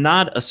 and it's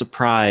not a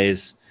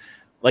surprise.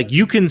 Like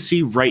you can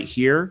see right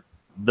here,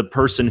 the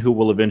person who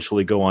will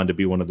eventually go on to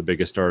be one of the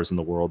biggest stars in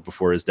the world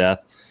before his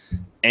death.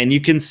 And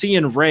you can see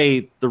in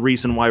Ray, the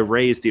reason why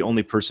Ray is the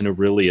only person who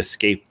really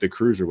escaped the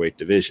cruiserweight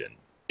division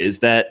is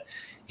that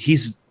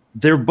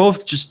they're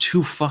both just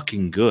too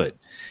fucking good.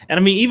 And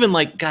I mean, even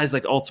like guys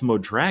like Ultimo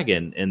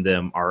Dragon and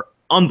them are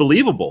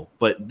unbelievable,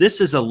 but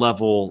this is a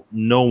level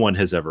no one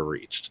has ever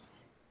reached.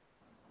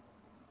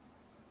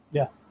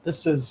 Yeah,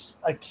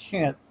 I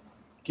can't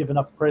give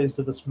enough praise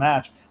to this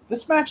match.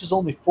 This match is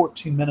only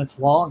 14 minutes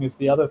long is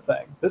the other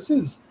thing.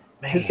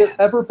 Has there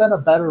ever been a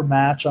better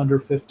match under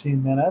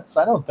 15 minutes?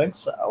 I don't think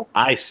so.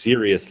 I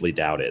seriously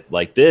doubt it.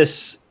 Like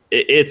this,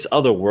 it's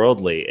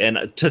otherworldly.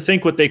 And to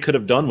think what they could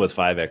have done with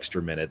 5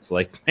 extra minutes,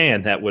 like,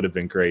 man, that would have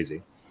been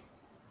crazy.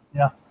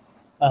 Yeah.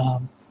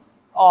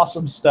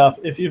 Awesome stuff.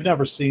 If you've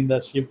never seen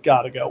this, you've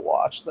got to go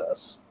watch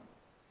this.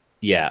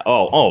 Yeah.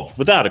 Oh,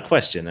 without a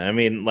question. I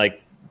mean,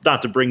 like,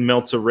 not to bring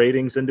Meltzer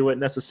ratings into it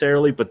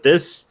necessarily, but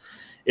this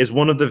is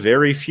one of the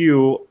very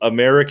few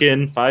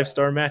American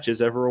 5-star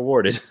matches ever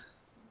awarded.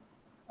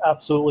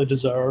 Absolutely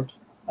deserved.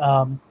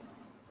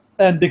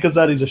 And because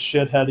Eddie's a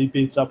shithead, he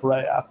beats up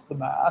Ray after the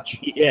match.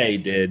 Yeah, he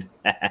did.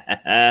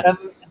 And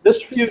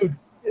this feud,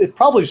 it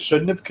probably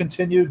shouldn't have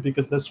continued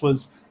because this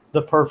was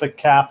the perfect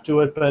cap to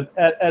it, but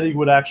Eddie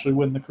would actually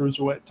win the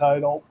Cruiserweight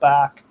title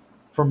back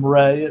from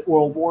Ray at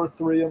World War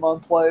III a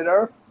month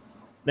later.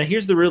 Now,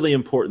 here's the really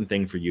important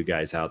thing for you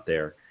guys out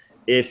there.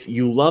 If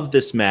you love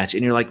this match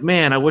and you're like,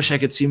 man, I wish I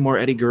could see more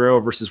Eddie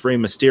Guerrero versus Rey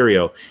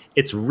Mysterio,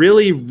 it's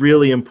really,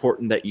 really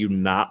important that you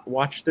not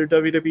watch their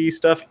WWE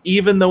stuff,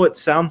 even though it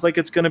sounds like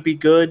it's going to be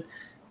good,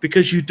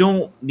 because you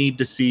don't need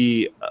to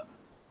see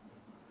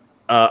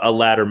a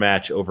ladder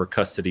match over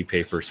custody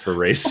papers for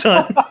Rey's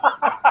son.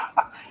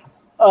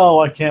 Oh,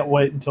 I can't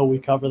wait until we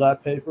cover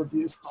that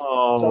pay-per-view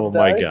someday.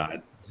 My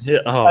God.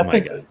 Oh, my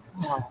God.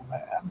 Oh,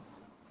 man.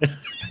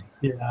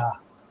 Yeah.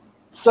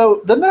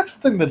 So the next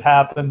thing that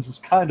happens is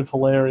kind of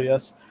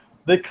hilarious.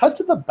 They cut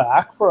to the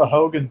back for a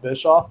Hogan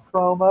Bischoff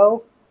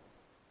promo,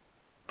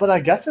 but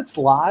I guess it's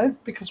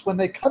live because when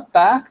they cut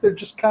back, they're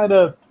just kind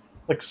of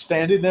like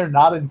standing there,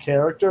 not in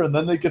character, and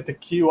then they get the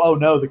cue, oh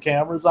no, the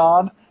camera's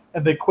on,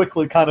 and they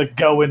quickly kind of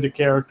go into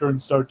character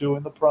and start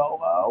doing the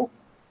promo.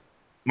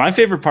 My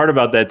favorite part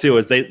about that too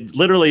is they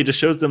literally just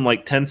shows them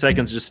like 10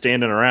 seconds just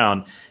standing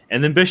around,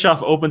 and then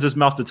Bischoff opens his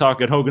mouth to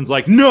talk, and Hogan's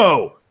like,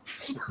 "No!"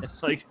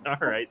 It's like, all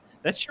right,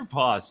 that's your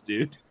boss,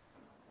 dude.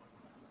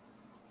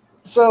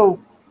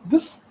 So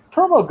this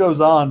promo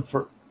goes on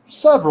for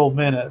several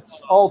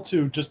minutes, all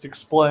to just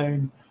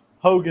explain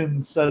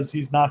Hogan says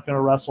he's not going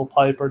to wrestle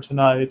Piper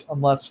tonight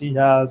unless he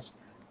has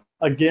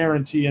a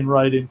guarantee in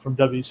writing from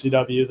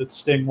WCW that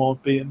Sting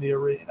won't be in the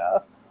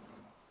arena.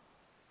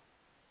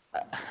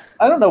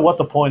 I don't know what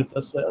the point of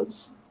this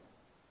is.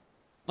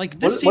 Like,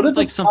 this What seems did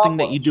like this something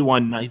that accomplish? you do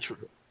on Nitro.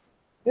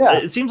 Yeah.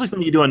 It seems like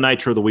something you do on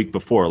Nitro the week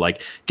before.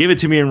 Like, give it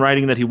to me in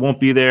writing that he won't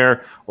be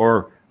there,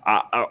 or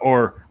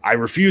I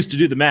refuse to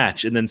do the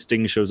match, and then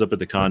Sting shows up at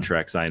the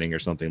contract signing or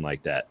something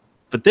like that.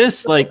 But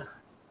this, like,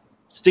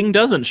 Sting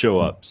doesn't show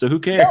up, so who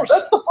cares? No,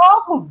 that's the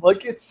problem.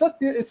 Like, as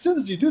soon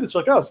as you do this,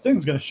 you're like, oh,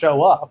 Sting's going to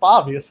show up.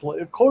 Obviously,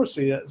 of course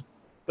he is,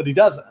 but he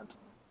doesn't.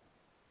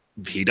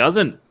 He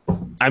doesn't.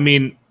 I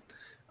mean,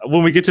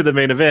 when we get to the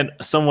main event,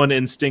 someone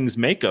in Sting's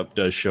makeup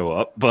does show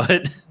up,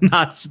 but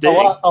not Sting.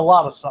 A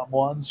lot of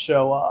someones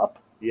show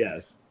up.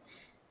 Yes.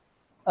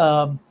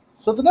 So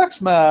the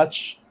next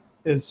match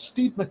is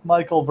Steve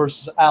McMichael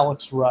versus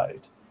Alex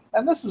Wright.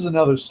 And this is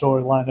another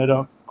storyline I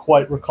don't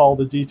quite recall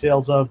the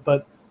details of,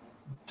 but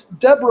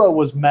Deborah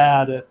was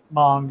mad at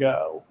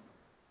Mongo.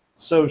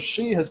 So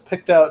she has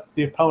picked out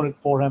the opponent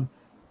for him.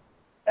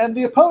 And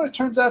the opponent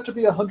turns out to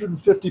be a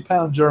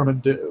 150-pound German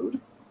dude.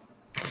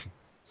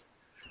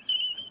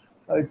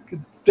 Like a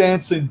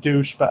dancing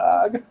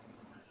douchebag.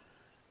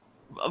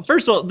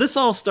 First of all, this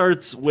all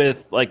starts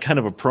with like kind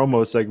of a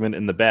promo segment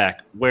in the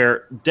back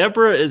where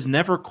Deborah is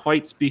never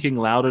quite speaking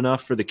loud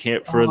enough for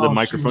the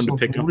microphone to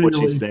pick up what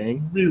she's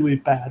saying. Really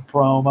bad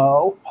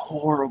promo.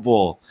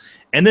 Horrible.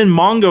 And then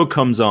Mongo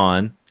comes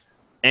on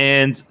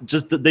and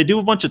just they do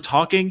a bunch of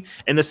talking,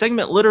 and the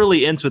segment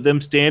literally ends with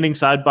them standing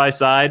side by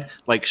side,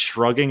 like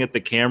shrugging at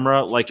the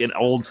camera like an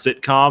old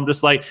sitcom,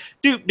 just like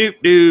doop doop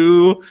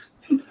doo.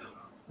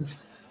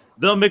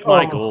 The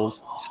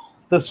McMichaels. Oh,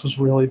 this was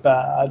really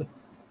bad.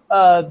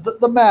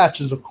 The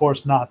match is, of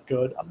course, not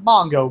good.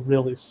 Mongo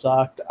really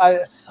sucked.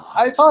 I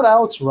thought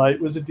Alex Wright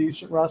was a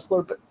decent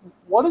wrestler, but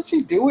what is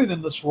he doing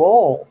in this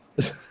role?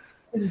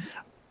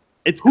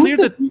 It's clear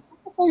that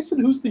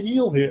who's the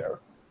heel here?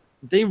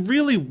 They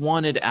really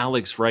wanted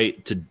Alex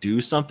Wright to do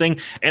something,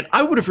 and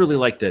I would have really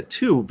liked that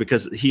too,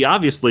 because he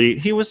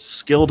was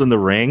skilled in the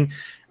ring.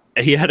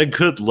 He had a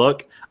good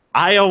look.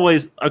 I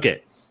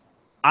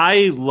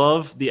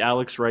love the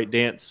Alex Wright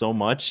dance so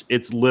much.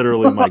 It's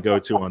literally my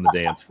go-to on the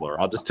dance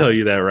floor. I'll just tell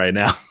you that right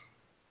now.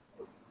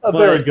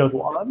 Very good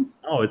one.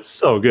 Oh, it's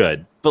so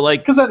good. But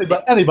like, because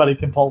anybody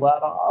can pull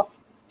that off.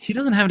 He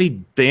doesn't have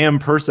any damn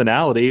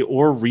personality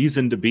or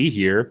reason to be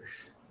here.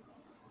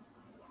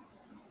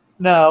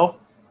 No.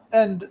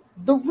 And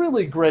the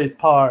really great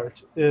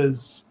part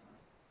is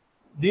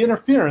the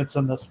interference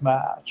in this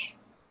match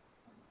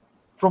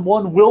from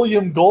one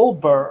William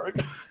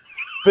Goldberg.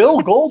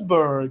 Bill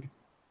Goldberg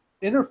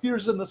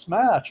interferes in this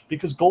match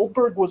because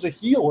Goldberg was a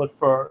heel at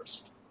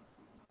first.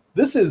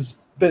 This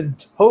has been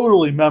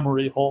totally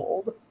memory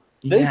hold.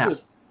 They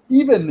just,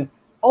 even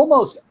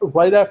almost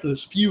right after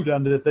this feud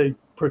ended, they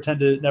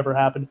pretended it never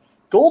happened.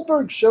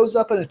 Goldberg shows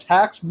up and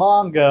attacks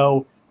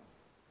Mongo,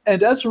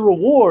 and as a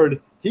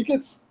reward, he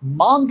gets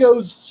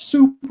Mongo's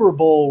Super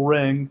Bowl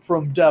ring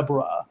from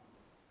Deborah.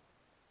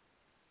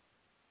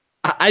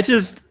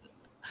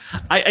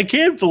 I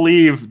can't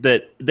believe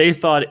that they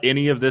thought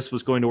any of this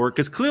was going to work,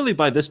 because clearly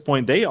by this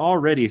point they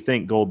already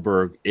think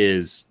Goldberg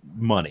is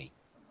money,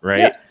 right?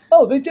 Yeah.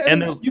 Oh, they did.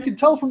 And you can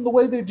tell from the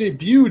way they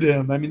debuted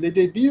him. I mean, they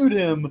debuted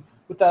him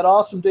with that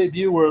awesome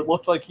debut where it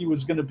looked like he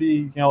was going to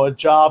be, a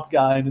job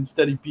guy, and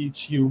instead he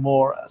beats Hugh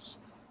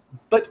Morris.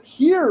 But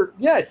here,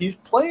 yeah, he's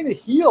playing a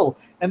heel,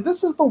 and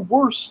this is the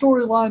worst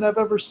storyline I've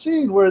ever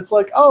seen, where it's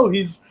like, oh,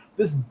 he's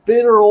this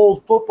bitter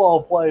old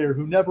football player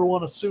who never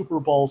won a Super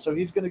Bowl, so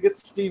he's going to get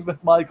Steve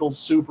McMichael's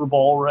Super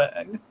Bowl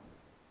ring.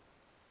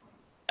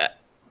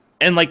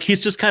 And like, he's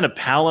just kind of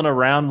palling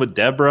around with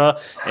Deborah,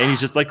 and he's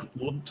just like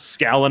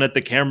scowling at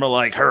the camera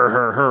like,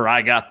 her,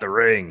 I got the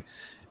ring.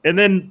 And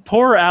then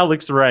poor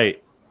Alex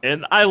Wright,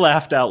 and I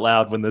laughed out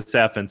loud when this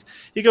happens,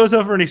 he goes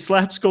over and he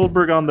slaps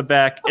Goldberg on the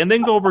back, and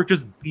then Goldberg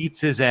just beats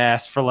his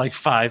ass for like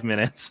 5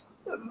 minutes.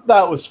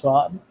 That was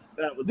fun.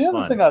 The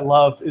other thing I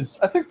love is,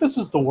 I think this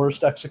is the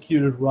worst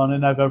executed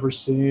run-in I've ever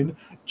seen.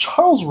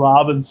 Charles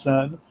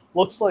Robinson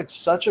looks like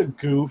such a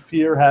goof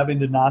here, having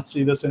to not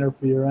see this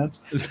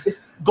interference.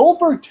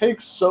 Goldberg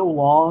takes so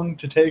long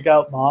to take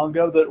out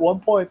Mongo that at one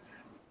point,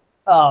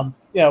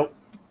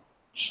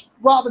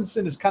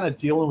 Robinson is kind of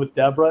dealing with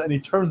Deborah, and he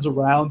turns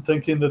around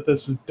thinking that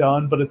this is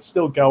done, but it's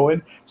still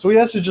going. So he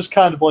has to just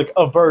kind of like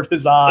avert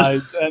his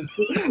eyes and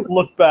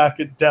look back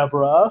at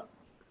Deborah.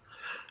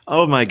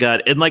 Oh my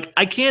God. And like,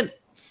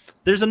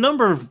 there's a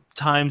number of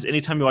times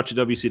anytime you watch a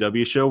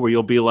WCW show where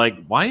you'll be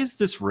like, why is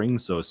this ring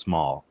so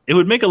small? It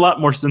would make a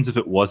lot more sense if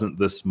it wasn't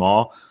this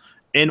small.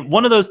 And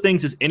one of those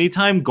things is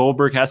anytime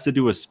Goldberg has to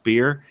do a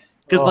spear,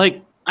 because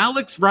like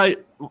Alex Wright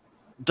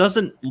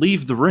doesn't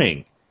leave the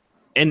ring.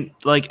 and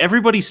like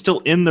everybody's still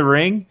in the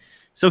ring,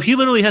 so he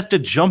literally has to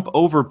jump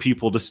over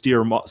people to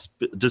spear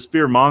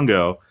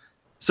Mongo.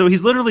 So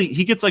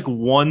he gets like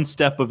one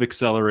step of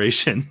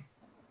acceleration.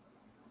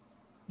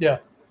 Yeah.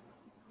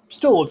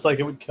 Still looks like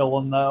it would kill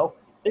him, though.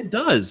 It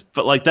does,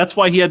 but like that's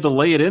why he had to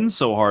lay it in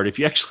so hard. If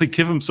you actually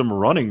give him some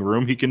running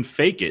room, he can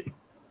fake it.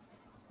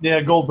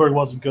 Yeah, Goldberg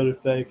wasn't good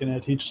at faking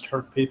it. He just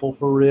hurt people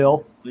for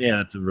real. Yeah,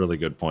 that's a really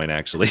good point,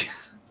 actually.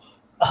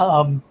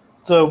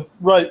 So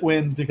Wright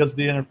wins because of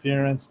the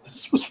interference.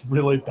 This was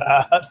really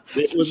bad.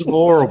 It was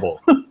horrible.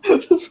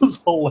 This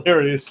was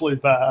hilariously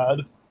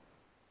bad.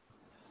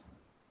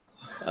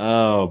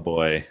 Oh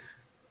boy.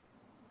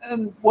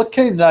 And what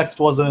came next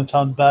wasn't a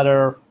ton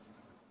better.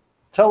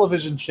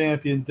 Television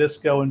champion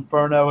Disco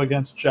Inferno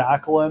against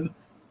Jacqueline.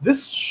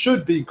 This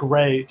should be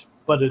great,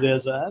 but it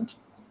isn't.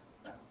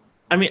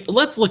 I mean,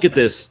 let's look at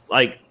this.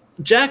 Like,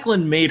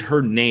 Jacqueline made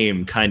her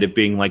name kind of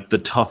being like the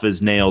tough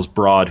as nails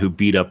broad who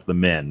beat up the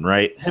men,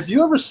 right? Have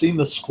you ever seen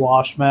the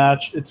squash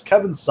match? It's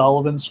Kevin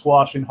Sullivan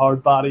squashing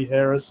Hardbody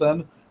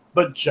Harrison,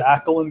 but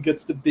Jacqueline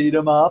gets to beat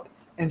him up,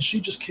 and she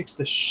just kicks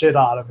the shit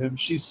out of him.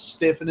 She's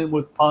stiffing him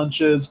with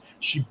punches.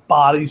 She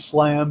body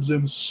slams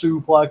him,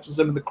 suplexes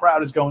him, and the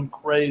crowd is going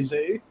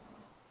crazy.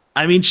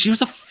 I mean, she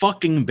was a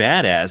fucking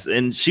badass,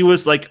 and she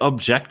was like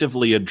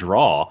objectively a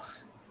draw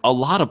a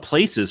lot of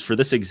places for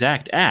this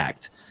exact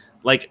act.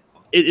 Like,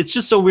 it's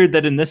just so weird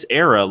that in this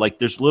era, like,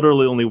 there's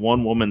literally only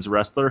one woman's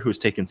wrestler who's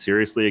taken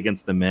seriously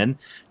against the men,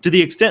 to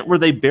the extent where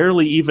they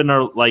barely even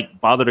are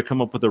like bother to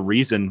come up with a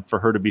reason for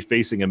her to be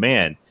facing a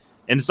man.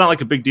 And it's not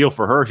like a big deal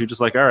for her. She's just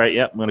like, all right,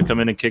 yeah, I'm going to come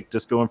in and kick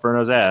Disco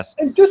Inferno's ass.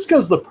 And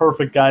Disco's the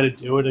perfect guy to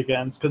do it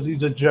against because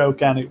he's a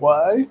joke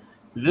anyway.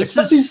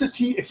 Except he's the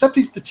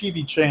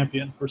TV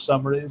champion for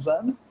some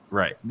reason.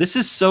 Right. This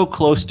is so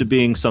close to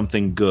being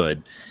something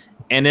good.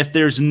 And if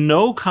there's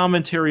no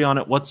commentary on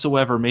it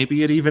whatsoever,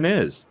 maybe it even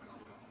is.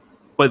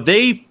 But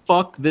they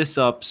fuck this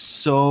up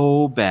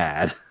so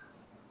bad.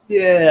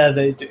 Yeah,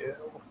 they do.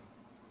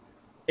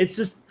 It's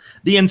just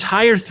the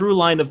entire through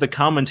line of the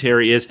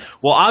commentary is,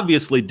 well,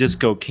 obviously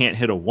Disco can't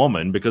hit a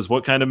woman because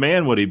what kind of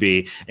man would he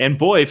be? And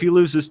boy, if he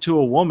loses to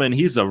a woman,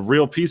 he's a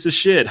real piece of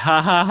shit.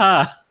 Ha ha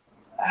ha.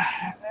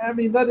 I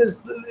mean,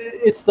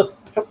 it's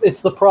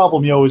the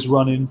problem you always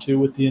run into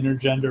with the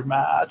intergender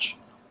match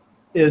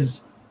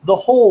is the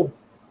whole,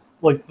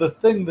 like, the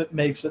thing that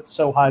makes it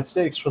so high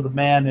stakes for the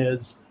man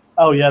is,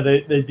 oh yeah,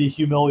 they'd be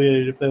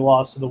humiliated if they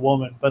lost to the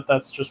woman, but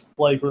that's just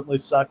flagrantly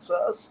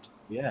sexist.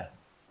 Yeah.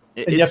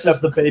 And you have to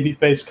have the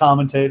babyface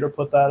commentator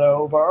put that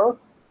over.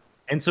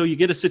 And so you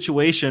get a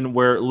situation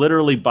where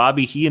literally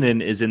Bobby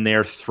Heenan is in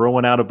there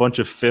throwing out a bunch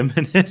of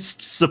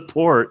feminist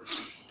support.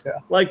 Yeah.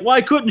 Like,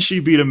 why couldn't she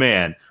beat a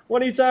man?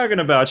 What are you talking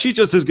about? She's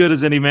just as good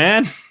as any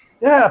man.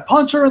 Yeah,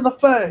 punch her in the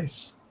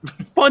face.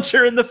 Punch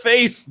her in the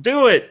face.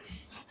 Do it.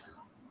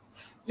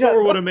 Yeah,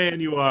 or what a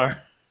man you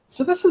are.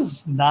 So this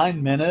is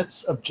 9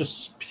 minutes of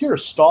just pure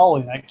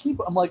stalling.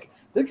 I'm like,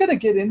 they're going to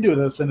get into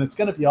this and it's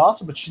going to be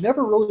awesome, but she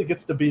never really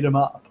gets to beat him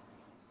up.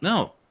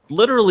 No.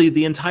 Literally,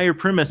 the entire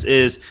premise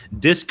is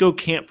Disco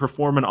can't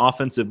perform an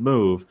offensive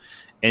move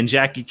and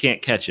Jackie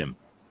can't catch him.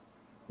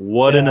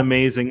 What an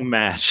amazing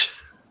match.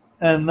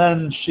 And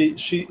then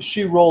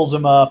she rolls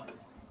him up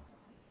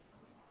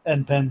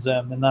and pins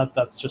him, and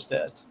that's just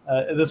it.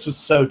 This was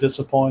so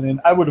disappointing.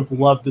 I would have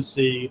loved to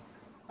see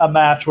a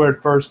match where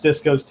at first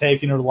Disco's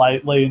taking her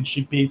lightly and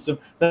she beats him.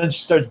 Then she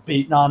starts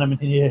beating on him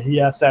and he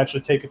has to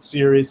actually take it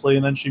seriously,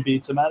 and then she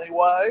beats him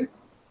anyway.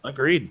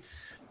 Agreed.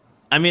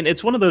 I mean,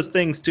 it's one of those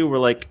things, too, where,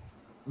 like,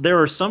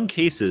 there are some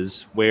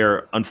cases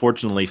where,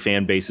 unfortunately,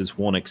 fan bases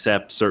won't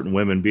accept certain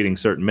women beating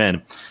certain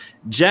men.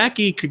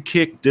 Jackie could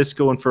kick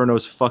Disco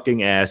Inferno's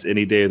fucking ass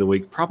any day of the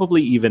week,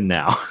 probably even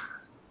now.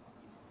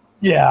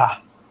 Yeah.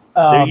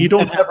 You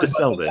don't have to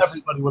sell this.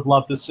 Everybody would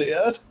love to see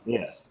it.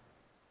 Yes.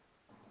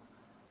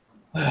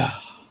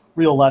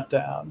 Real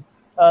letdown.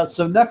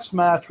 So next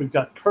match, we've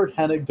got Kurt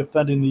Hennig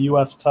defending the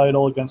U.S.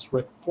 title against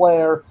Ric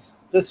Flair.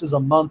 This is a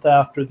month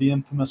after the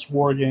infamous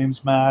War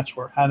Games match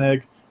where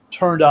Hennig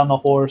turned on the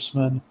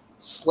Horseman,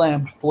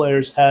 slammed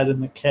Flair's head in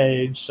the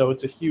cage, so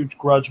it's a huge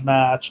grudge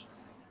match.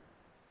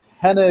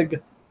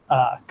 Hennig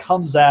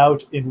comes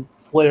out in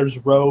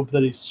Flair's robe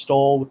that he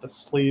stole with the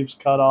sleeves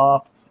cut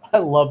off. I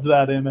loved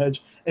that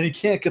image. And he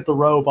can't get the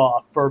robe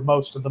off for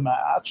most of the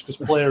match because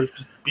Flair is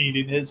just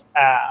beating his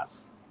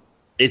ass.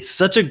 It's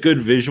such a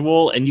good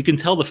visual, and you can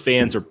tell the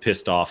fans are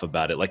pissed off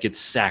about it. Like, it's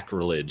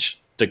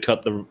sacrilege to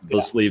cut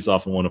the sleeves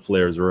off of one of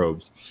Flair's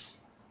robes.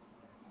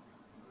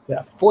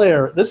 Yeah,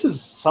 Flair, this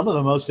is some of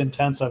the most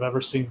intense I've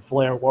ever seen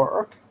Flair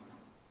work.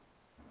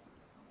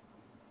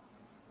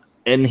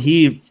 And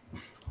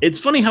it's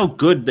funny how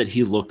good that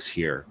he looks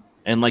here.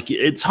 And, like,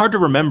 it's hard to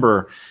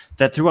remember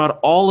that throughout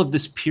all of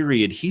this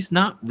period, he's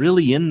not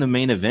really in the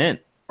main event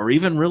or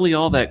even really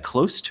all that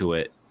close to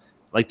it.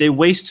 Like, they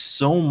waste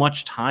so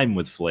much time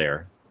with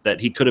Flair that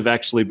he could have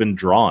actually been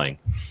drawing.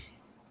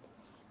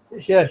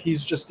 Yeah, he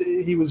was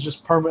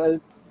just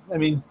permanent. I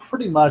mean,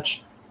 pretty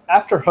much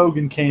after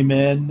Hogan came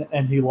in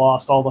and he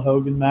lost all the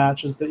Hogan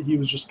matches, that he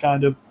was just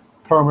kind of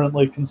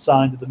permanently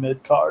consigned to the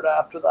mid card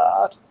after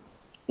that.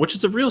 Which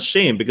is a real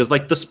shame because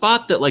like the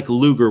spot that like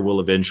Luger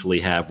will eventually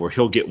have where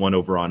he'll get one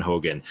over on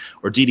Hogan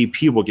or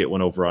DDP will get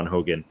one over on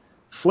Hogan,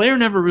 Flair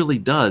never really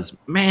does.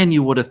 Man,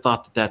 you would have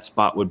thought that that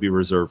spot would be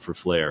reserved for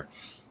Flair.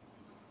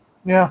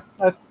 Yeah,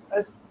 I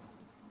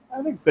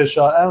think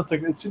Bischoff. I don't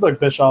think it seemed like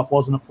Bischoff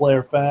wasn't a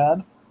Flair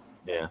fan.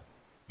 Yeah,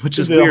 which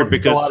is weird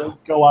because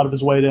go out of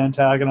his way to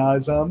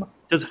antagonize him.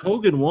 Because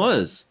Hogan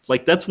was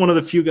like that's one of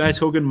the few guys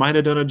Hogan might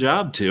have done a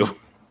job to.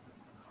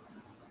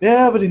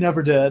 Yeah, but he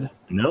never did.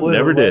 No,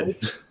 never did.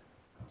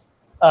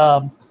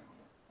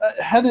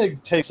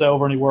 Hennig takes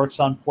over and he works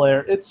on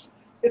Flair. It's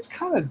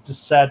kind of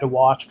just sad to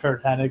watch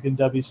Kurt Hennig in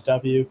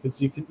WCW because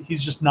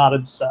he's just not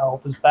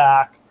himself. His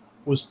back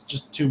was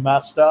just too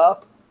messed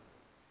up.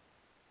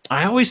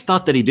 I always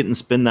thought that he didn't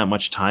spend that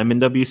much time in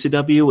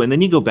WCW, and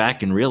then you go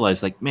back and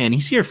realize, like, man,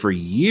 he's here for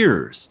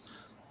years,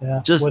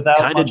 just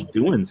kind of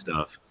doing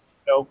stuff.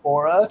 Go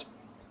for it.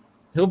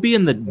 He'll be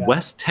in the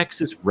West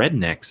Texas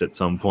Rednecks at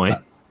some point.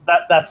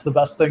 That's the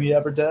best thing he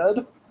ever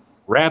did.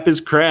 Rap is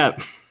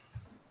crap.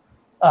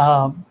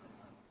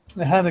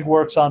 Hennig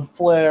works on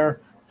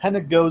Flair.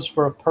 Hennig goes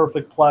for a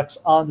perfect plex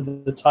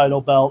onto the title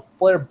belt.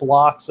 Flair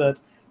blocks it,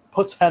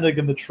 puts Hennig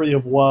in the Tree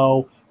of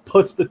Woe,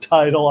 puts the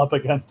title up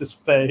against his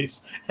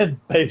face,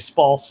 and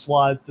baseball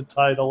slides the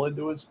title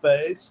into his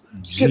face.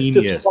 Genius.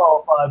 Gets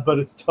disqualified, but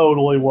it's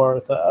totally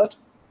worth it.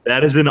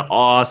 That is an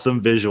awesome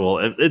visual.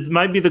 It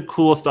might be the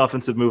coolest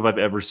offensive move I've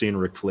ever seen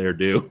Ric Flair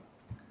do.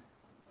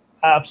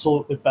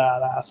 Absolutely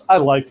badass. I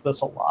liked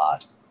this a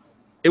lot.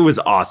 It was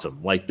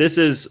awesome. Like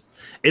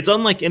it's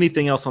unlike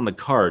anything else on the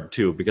card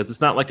too, because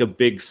it's not like a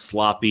big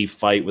sloppy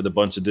fight with a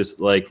bunch of just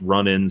like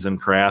run-ins and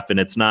crap,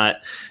 and it's not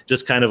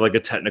just kind of like a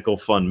technical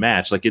fun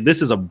match. Like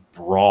this is a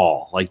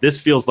brawl. Like this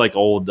feels like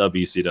old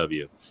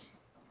WCW.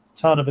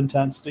 Ton of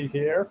intensity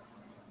here.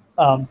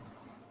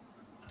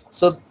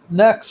 So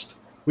next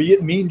we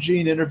get Mean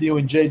Gene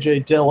interviewing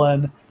J.J.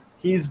 Dillon.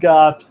 He's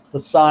got the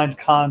signed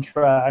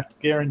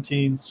contract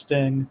guaranteeing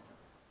Sting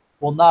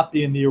will not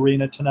be in the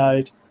arena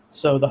tonight,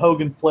 so the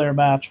Hogan-Flair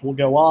match will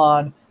go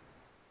on.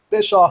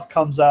 Bischoff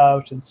comes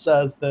out and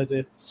says that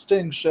if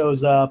Sting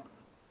shows up,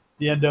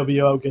 the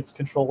NWO gets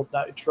control of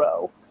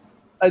Nitro.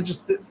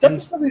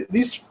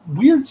 These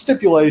weird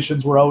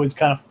stipulations were always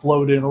kind of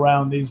floating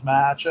around these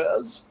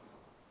matches.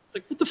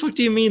 Like, what the fuck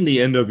do you mean the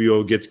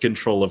NWO gets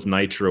control of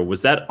Nitro?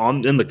 Was that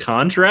in the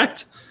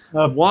contract?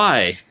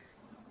 Why?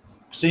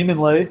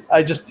 Seemingly.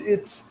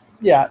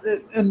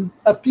 And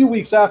a few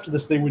weeks after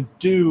this, they would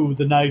do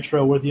the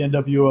Nitro where the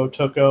NWO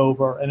took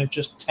over, and it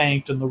just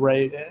tanked in the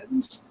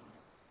ratings.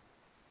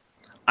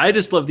 I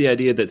just love the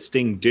idea that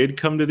Sting did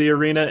come to the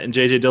arena, and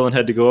J.J. Dillon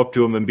had to go up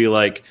to him and be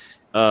like,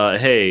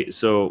 hey,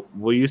 so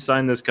will you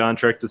sign this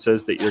contract that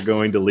says that you're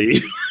going to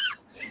leave?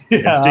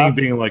 And Sting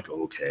being like,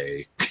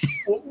 okay.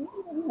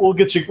 We'll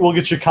get you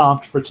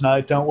comped for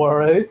tonight, don't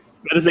worry.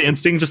 That is the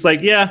instinct, just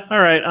like, yeah,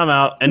 all right, I'm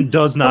out, and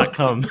does not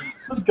come.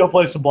 Go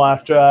play some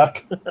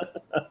blackjack.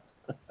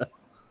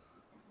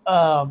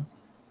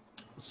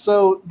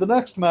 So the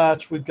next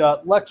match, we've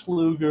got Lex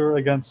Luger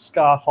against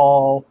Scott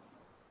Hall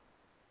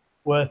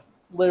with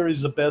Larry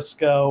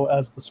Zbyszko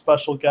as the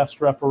special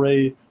guest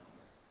referee.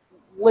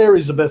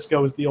 Larry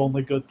Zbyszko is the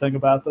only good thing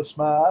about this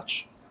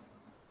match.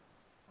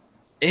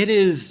 It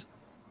is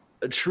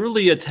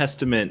truly a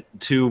testament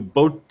to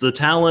both the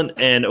talent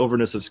and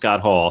overness of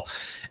Scott Hall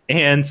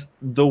and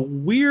the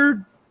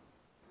weird,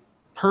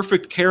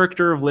 perfect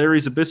character of Larry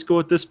Zbyszko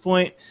at this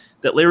point,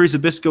 that Larry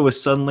Zbyszko is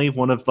suddenly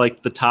one of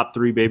like the top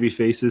 3 baby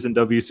faces in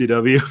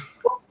WCW.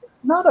 Well,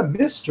 it's not a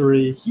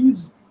mystery.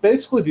 He's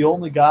basically the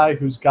only guy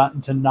who's gotten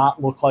to not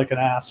look like an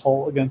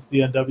asshole against the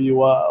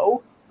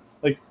NWO.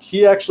 Like,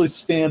 he actually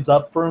stands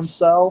up for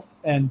himself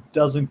and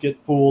doesn't get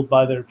fooled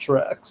by their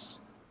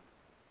tricks.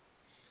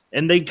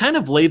 And they kind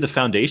of lay the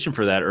foundation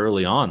for that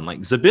early on.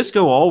 Like,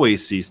 Zbyszko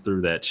always sees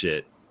through that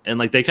shit. And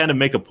like they kind of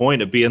make a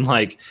point of being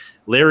like,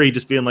 Larry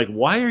just being like,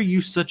 why are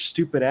you such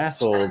stupid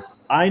assholes?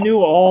 I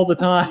knew all the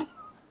time.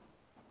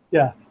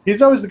 Yeah,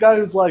 he's always the guy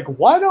who's like,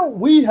 why don't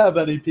we have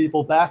any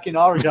people backing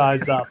our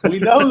guys up? We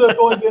know they're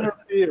going to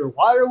interfere.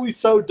 Why are we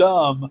so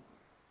dumb?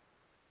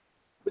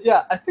 But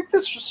yeah, I think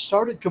this just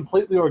started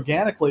completely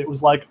organically. It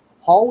was like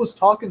Hall was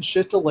talking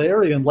shit to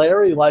Larry, and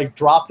Larry like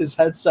dropped his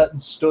headset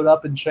and stood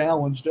up and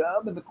challenged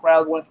him, and the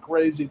crowd went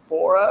crazy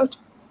for it.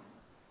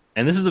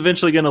 And this is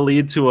eventually going to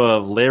lead to a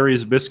Larry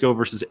Zbyszko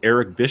versus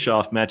Eric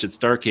Bischoff match at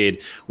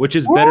Starrcade, which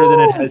is better than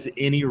it has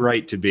any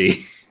right to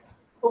be.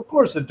 Of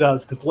course it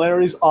does, because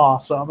Larry's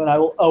awesome, and I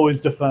will always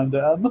defend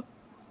him.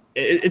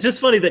 It's just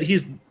funny that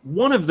he's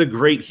one of the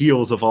great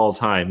heels of all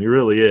time. He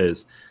really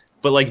is.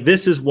 But like,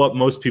 this is what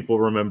most people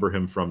remember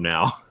him from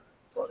now.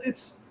 Well,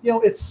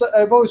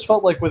 I've always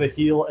felt like with a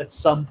heel, at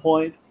some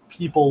point,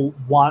 people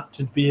want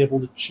to be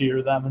able to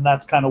cheer them, and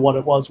that's kind of what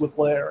it was with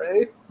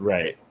Larry.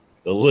 Right.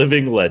 The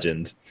living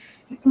legend.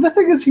 The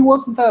thing is, he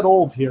wasn't that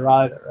old here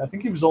either. I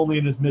think he was only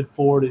in his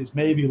mid-40s,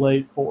 maybe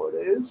late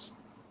 40s.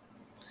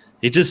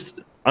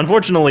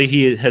 Unfortunately,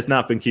 he has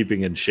not been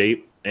keeping in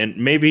shape. And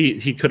maybe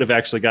he could have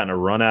actually gotten a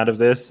run out of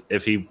this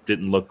if he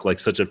didn't look like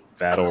such a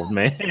fat old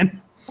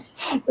man.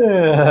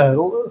 Yeah,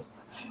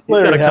 He's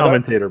got a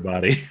commentator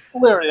body.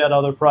 Larry had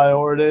other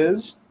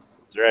priorities.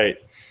 That's right.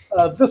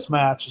 This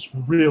match is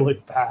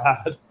really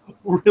bad.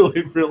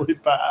 Really, really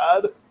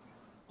bad.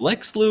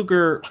 Lex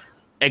Luger,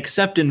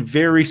 except in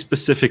very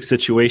specific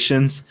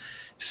situations,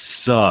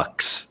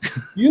 sucks.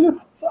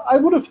 I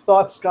would have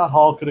thought Scott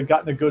Hall could have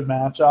gotten a good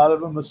match out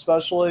of him,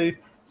 especially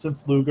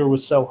since Luger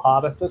was so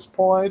hot at this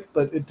point,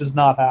 but it does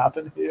not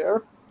happen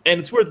here. And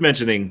it's worth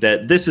mentioning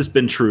that this has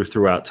been true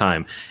throughout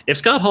time. If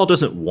Scott Hall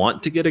doesn't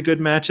want to get a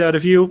good match out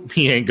of you,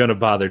 he ain't going to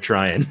bother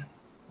trying.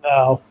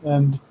 No,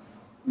 and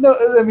no,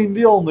 I mean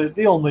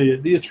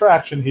the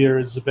attraction here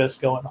is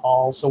Zbyszko and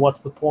Hall. So what's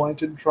the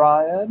point in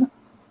trying?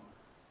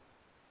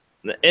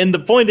 And the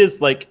point is,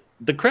 like,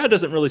 the crowd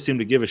doesn't really seem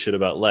to give a shit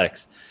about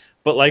Lex.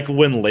 But, like,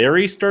 when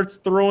Larry starts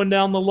throwing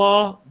down the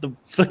law,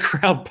 the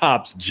crowd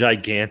pops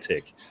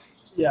gigantic.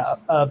 Yeah,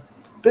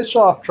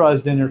 Bischoff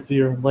tries to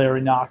interfere, and Larry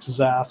knocks his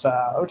ass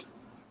out.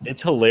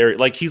 It's hilarious.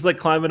 Like, he's, like,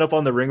 climbing up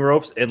on the ring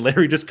ropes, and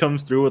Larry just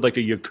comes through with, like, a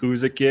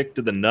Yakuza kick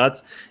to the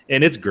nuts,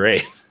 and it's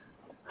great.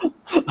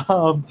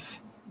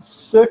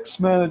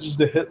 Six manages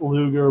to hit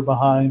Luger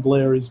behind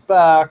Larry's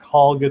back.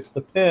 Hall gets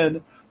the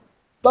pin,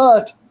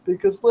 but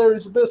because Larry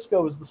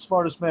Zbyszko is the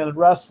smartest man in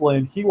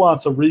wrestling, he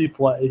wants a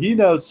replay. He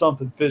knows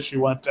something fishy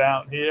went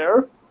down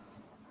here.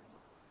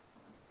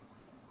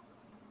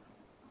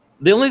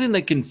 The only thing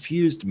that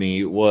confused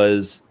me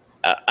was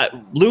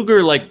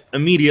Luger, like,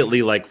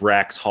 immediately, like,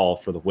 racks Hall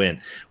for the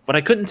win, but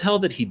I couldn't tell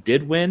that he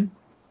did win.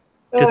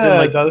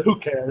 Then, like, who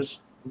cares?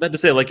 I'm about to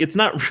say, like, it's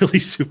not really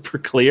super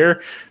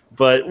clear,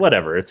 but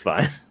whatever, it's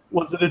fine.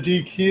 Was it a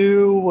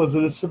DQ? Was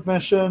it a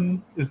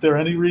submission? Is there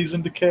any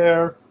reason to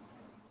care?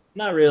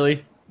 Not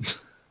really.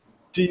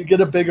 Do you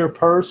get a bigger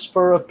purse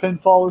for a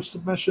pinfall or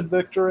submission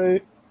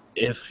victory?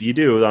 If you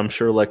do, I'm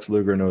sure Lex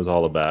Luger knows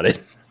all about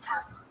it.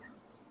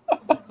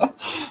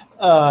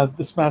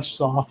 This match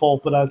is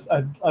awful, but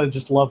I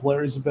just love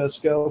Larry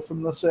Zbyszko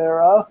from this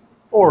era,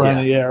 or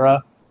any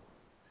era.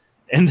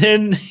 And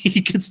then he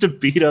gets to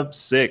beat up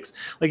Six.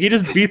 Like, he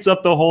just beats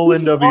up the whole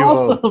this NWO.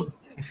 Is awesome.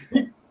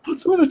 He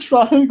puts him in a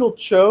triangle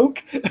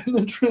choke and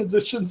then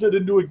transitions it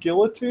into a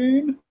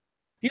guillotine.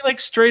 He, like,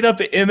 straight up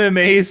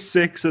MMA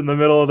Six in the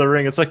middle of the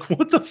ring. It's like,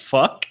 what the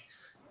fuck?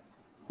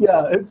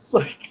 Yeah, it's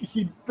like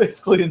he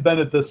basically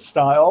invented this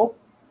style.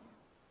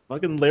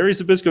 Fucking Larry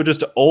Zbyszko,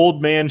 just an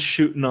old man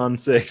shooting on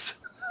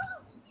Six.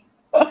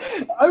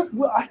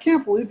 I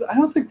can't believe it. I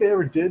don't think they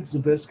ever did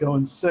Zbyszko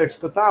in Six,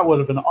 but that would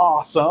have been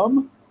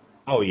awesome.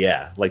 Oh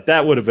yeah, like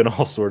that would have been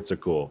all sorts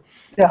of cool.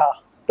 Yeah,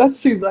 that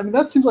seems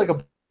like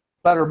a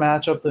better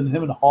matchup than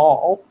him and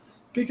Hall,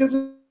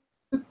 because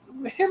it's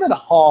him and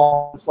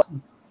Hall. It's like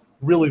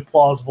really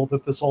plausible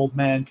that this old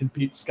man can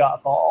beat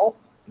Scott Hall.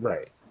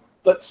 Right.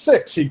 But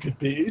Six he could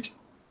beat.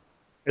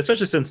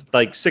 Especially since,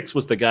 like, Six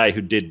was the guy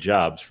who did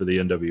jobs for the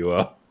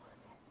NWO.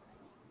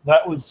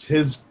 That was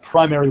his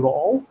primary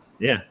role.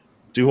 Yeah.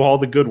 Do all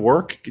the good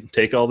work,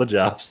 take all the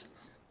jobs.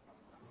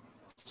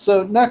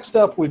 So next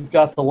up, we've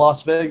got the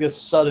Las Vegas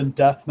sudden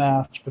death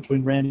match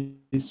between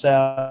Randy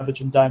Savage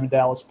and Diamond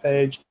Dallas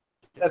Page.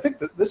 I think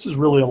that this is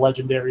really a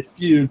legendary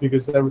feud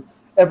because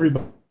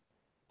everybody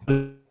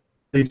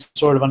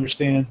sort of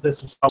understands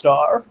this is a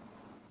star.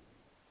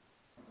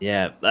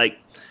 Yeah, like,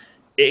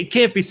 it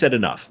can't be said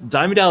enough.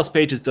 Diamond Dallas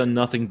Page has done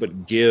nothing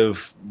but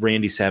give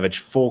Randy Savage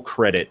full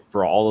credit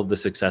for all of the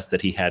success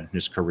that he had in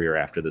his career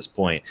after this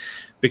point.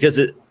 Because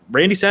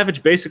Randy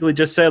Savage basically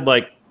just said,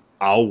 like,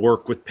 I'll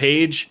work with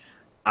Page.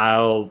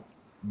 I'll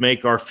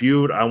make our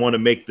feud. I want to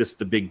make this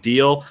the big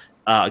deal.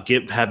 Have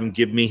him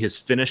give me his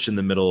finish in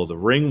the middle of the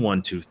ring.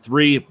 1, 2,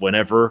 3.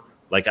 Whenever.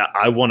 Like,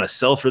 I want to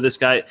sell for this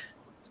guy.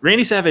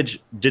 Randy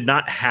Savage did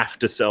not have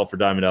to sell for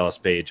Diamond Dallas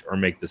Page or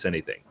make this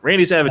anything.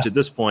 Randy Savage at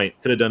this point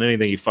could have done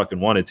anything he fucking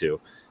wanted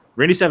to.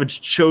 Randy Savage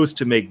chose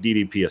to make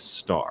DDP a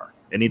star,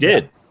 and he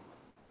did.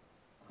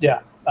 Yeah.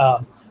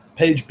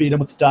 Page beat him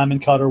with the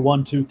Diamond Cutter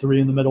 1, 2,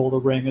 3 in the middle of the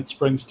ring at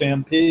Spring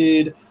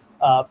Stampede.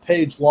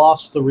 Page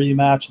lost the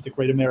rematch at the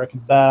Great American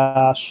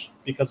Bash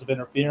because of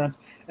interference.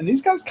 And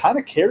these guys kind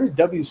of carried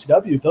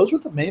WCW. Those were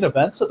the main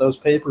events of those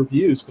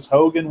pay-per-views because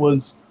Hogan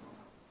was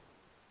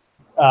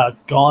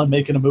gone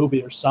making a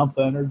movie or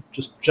something, or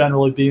just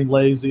generally being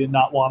lazy and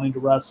not wanting to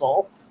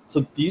wrestle.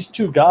 So these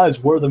two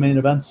guys were the main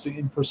event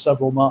scene for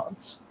several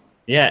months.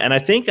 Yeah, and I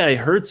think I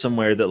heard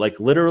somewhere that, like,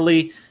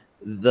 literally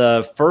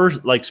the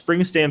first, like,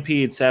 Spring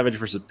Stampede Savage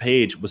versus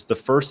Page was the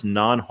first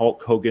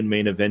non-Hulk Hogan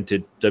main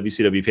evented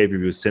WCW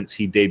pay-per-view since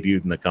he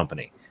debuted in the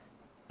company.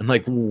 I'm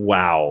like,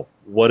 wow,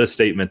 what a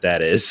statement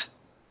that is.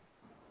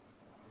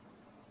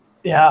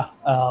 Yeah.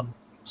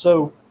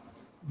 So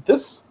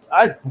this,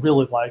 I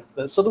really like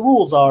this. So the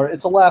rules are,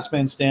 it's a last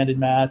man standing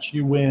match.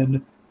 You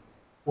win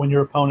when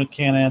your opponent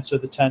can't answer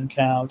the 10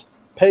 count.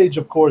 Page,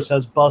 of course,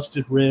 has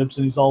busted ribs,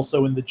 and he's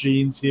also in the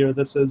jeans here.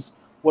 This is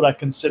what I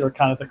consider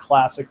kind of the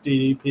classic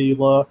DDP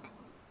look.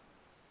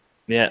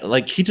 Yeah,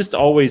 like, he just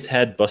always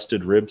had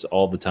busted ribs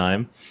all the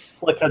time.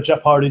 It's like how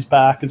Jeff Hardy's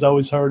back is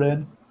always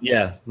hurting.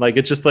 Yeah, like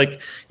it's just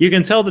like you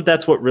can tell that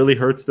that's what really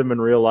hurts them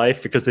in real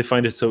life because they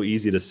find it so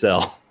easy to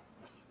sell.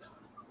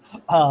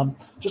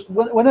 Just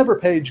whenever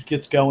Page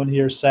gets going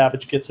here,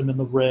 Savage gets him in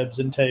the ribs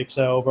and takes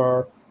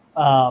over.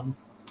 Um,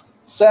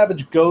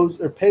 Page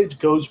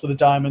goes for the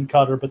diamond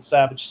cutter, but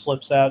Savage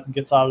slips out and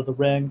gets out of the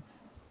ring.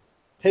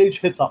 Page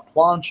hits a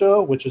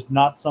plancha, which is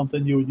not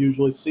something you would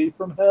usually see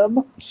from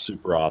him.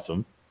 Super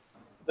awesome.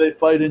 They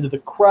fight into the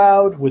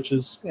crowd, which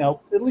is,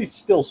 at least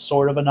still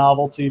sort of a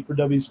novelty for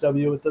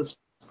WCW at this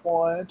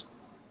point.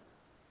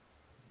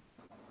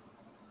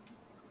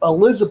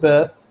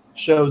 Elizabeth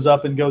shows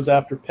up and goes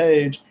after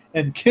Paige,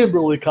 and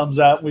Kimberly comes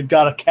out, and we've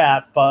got a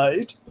cat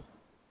fight.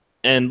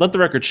 And let the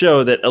record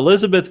show that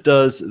Elizabeth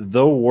does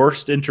the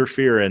worst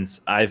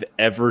interference I've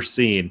ever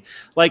seen.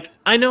 Like,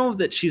 I know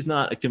that she's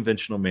not a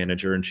conventional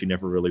manager, and she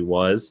never really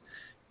was.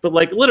 But,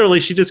 like, literally,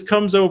 she just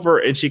comes over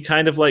and she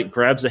kind of, like,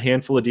 grabs a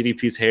handful of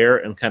DDP's hair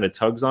and kind of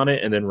tugs on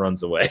it and then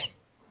runs away.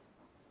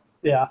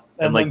 Yeah,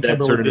 and like, then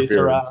that's her Kimberly beats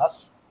her interference.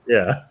 ass.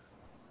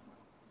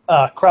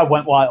 Yeah. Crowd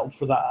went wild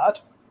for that.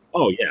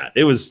 Oh, yeah.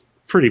 It was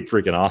pretty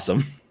freaking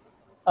awesome.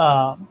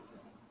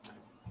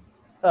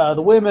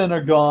 The women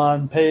are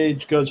gone.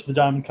 Paige goes for the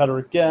diamond cutter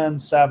again.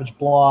 Savage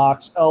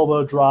blocks.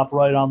 Elbow drop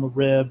right on the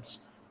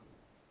ribs.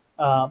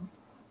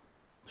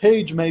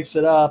 Paige makes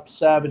it up.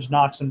 Savage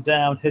knocks him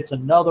down. Hits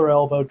another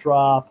elbow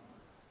drop.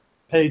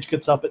 Paige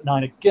gets up at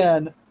 9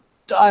 again.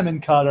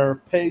 Diamond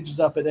cutter. Paige is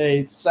up at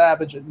 8.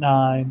 Savage at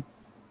 9.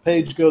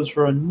 Paige goes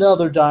for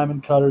another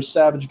diamond cutter.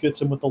 Savage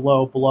gets him with a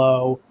low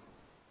blow.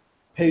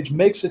 Paige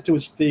makes it to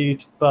his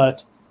feet,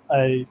 but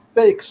a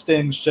fake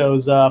Sting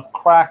shows up,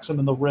 cracks him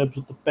in the ribs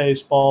with the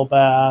baseball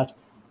bat.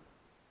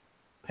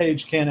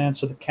 Paige can't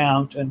answer the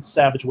count, and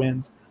Savage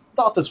wins.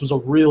 Thought this was a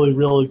really,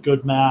 really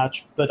good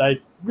match, but I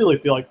really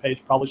feel like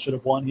Paige probably should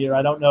have won here.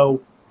 I don't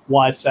know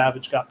why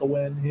Savage got the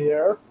win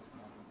here.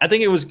 I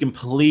think it was a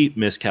complete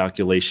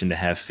miscalculation to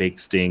have fake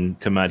Sting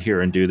come out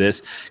here and do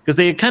this because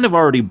they had kind of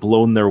already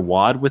blown their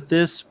wad with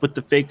this, with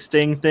the fake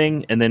Sting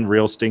thing, and then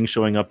real Sting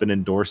showing up and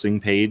endorsing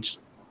Paige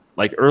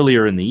like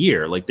earlier in the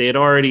year. Like they had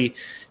already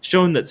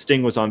shown that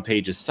Sting was on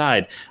Paige's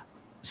side.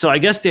 So I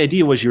guess the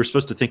idea was you were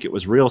supposed to think it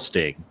was real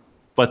Sting,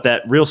 but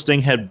that real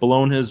Sting had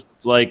blown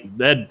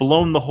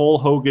the whole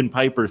Hogan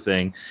Piper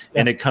thing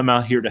and had come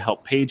out here to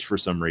help Page for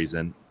some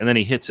reason. And then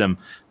he hits him.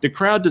 The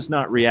crowd does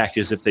not react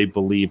as if they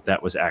believed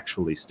that was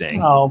actually Sting.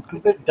 No,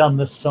 because they've done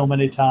this so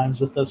many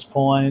times at this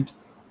point.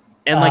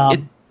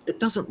 And it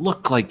doesn't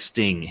look like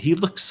Sting. He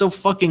looks so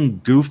fucking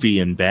goofy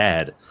and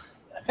bad.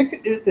 I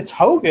think it's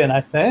Hogan.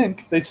 I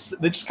think they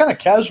just kind of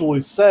casually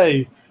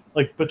say,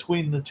 like,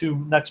 between the two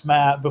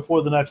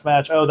before the next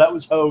match, oh, that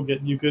was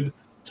Hogan. You could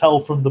tell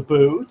from the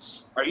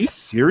boots. Are you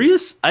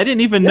serious? I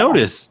didn't even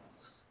notice.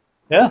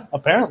 Yeah,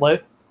 apparently.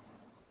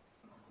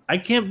 I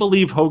can't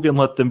believe Hogan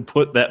let them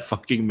put that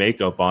fucking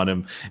makeup on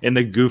him in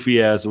the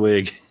goofy ass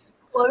wig.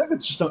 Well, I think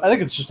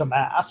it's just a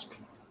mask.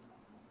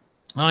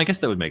 Well, I guess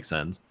that would make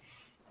sense.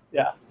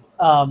 Yeah.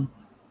 And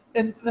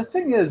the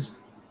thing is,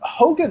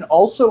 Hogan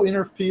also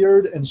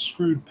interfered and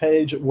screwed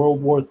Page at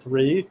World War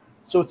III,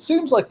 so it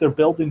seems like they're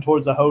building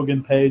towards a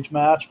Hogan-Page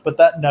match, but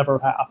that never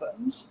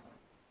happens.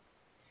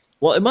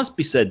 Well, it must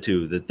be said,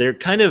 too, that they're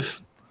kind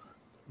of,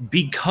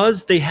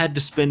 because they had to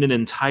spend an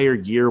entire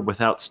year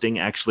without Sting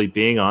actually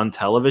being on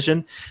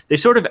television, they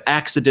sort of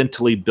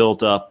accidentally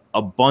built up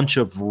a bunch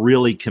of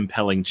really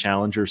compelling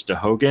challengers to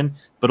Hogan,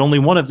 but only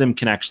one of them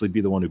can actually be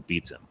the one who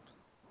beats him.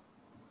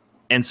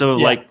 And so,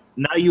 like,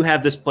 now you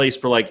have this place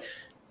for, like,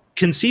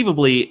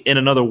 conceivably, in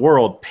another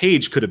world,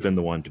 Page could have been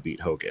the one to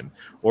beat Hogan,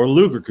 or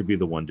Luger could be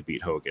the one to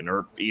beat Hogan,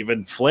 or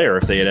even Flair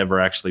if they had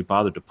ever actually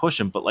bothered to push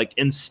him. But like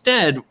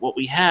instead, what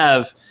we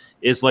have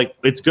is like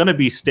it's going to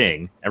be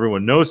Sting.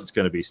 Everyone knows it's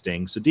going to be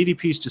Sting, so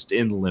DDP's just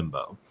in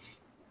limbo.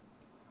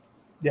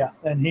 Yeah,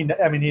 and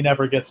he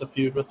never gets a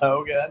feud with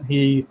Hogan.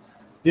 The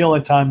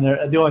only time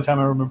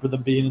I remember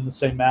them being in the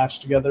same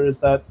match together is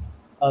that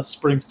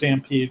Spring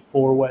Stampede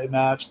 4-way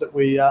match that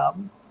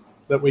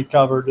we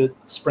covered at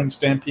Spring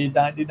Stampede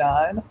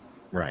 99.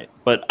 Right.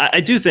 But I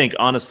do think,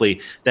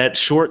 honestly, that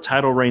short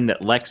title reign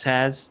that Lex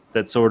has,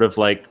 that sort of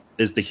like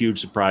is the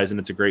huge surprise and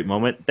it's a great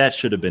moment, that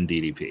should have been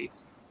DDP.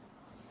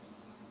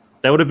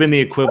 That would have been the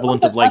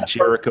equivalent of like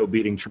Jericho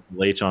beating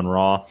Triple H on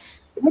Raw.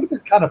 It would have been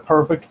kind of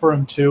perfect for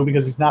him too,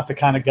 because he's not the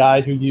kind of guy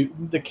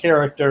the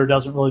character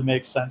doesn't really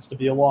make sense to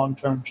be a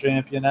long-term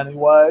champion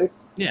anyway.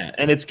 Yeah,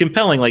 and it's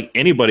compelling. Like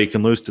anybody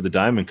can lose to the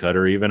Diamond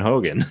Cutter, even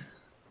Hogan.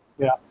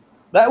 Yeah,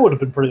 that would have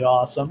been pretty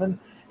awesome. And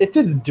it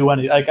didn't do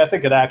any. Like I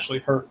think it actually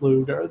hurt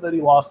Luger that he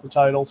lost the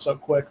title so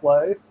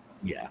quickly.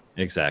 Yeah,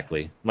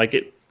 exactly. Like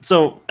it.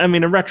 So I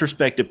mean, in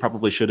retrospect, it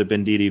probably should have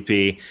been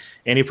DDP,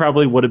 and he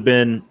probably would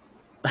have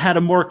had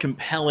a more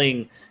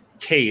compelling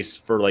case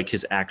for like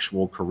his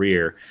actual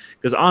career,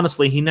 because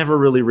honestly he never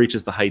really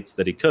reaches the heights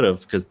that he could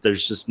have, because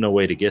there's just no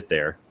way to get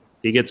there.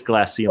 He gets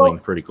glass ceiling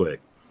pretty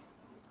quick.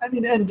 I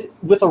mean, and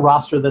with a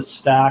roster this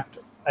stacked,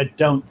 I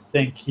don't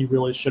think he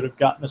really should have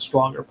gotten a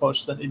stronger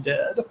push than he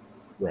did.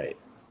 Right.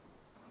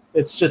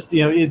 It's just,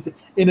 it's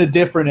in a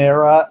different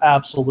era,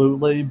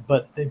 absolutely,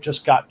 but they've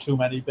just got too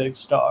many big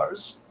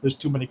stars. There's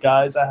too many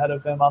guys ahead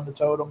of him on the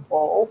totem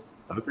pole.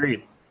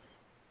 Agreed.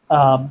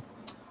 Um,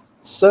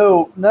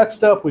 so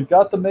next up, we've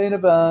got the main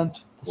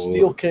event, the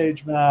steel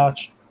cage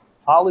match,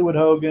 Hollywood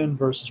Hogan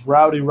versus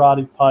Rowdy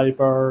Roddy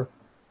Piper.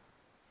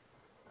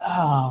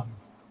 Um,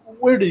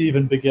 where do you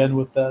even begin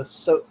with this?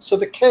 So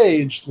the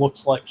cage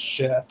looks like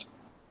shit.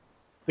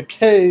 The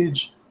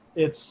cage,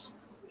 it's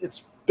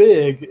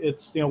big.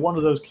 It's one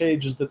of those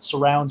cages that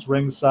surrounds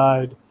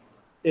ringside.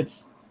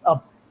 It's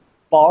a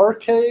bar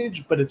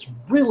cage, but it's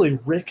really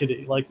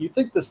rickety. Like you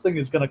think this thing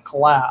is going to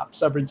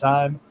collapse every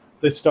time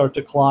they start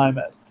to climb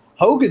it.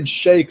 Hogan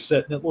shakes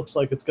it, and it looks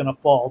like it's going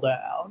to fall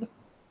down.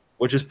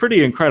 Which is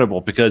pretty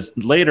incredible because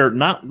later,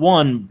 not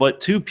one,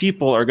 but two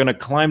people are going to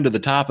climb to the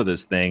top of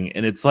this thing.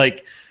 And it's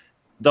like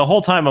the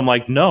whole time I'm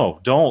like, no,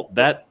 don't.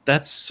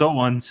 That's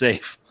so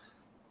unsafe.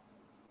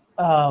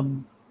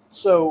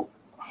 So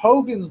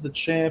Hogan's the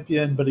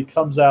champion, but he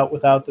comes out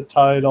without the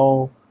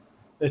title.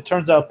 It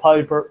turns out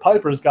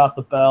Piper's got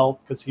the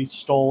belt because he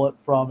stole it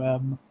from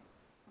him.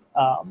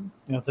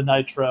 The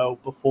Nitro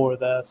before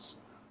this.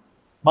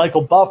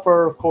 Michael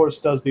Buffer, of course,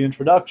 does the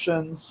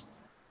introductions.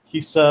 He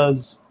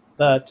says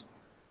that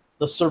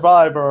the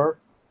survivor,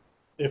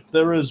 if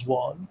there is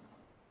one,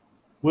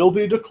 will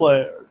be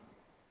declared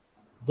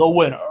the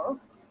winner.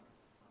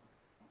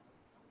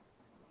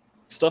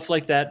 Stuff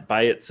like that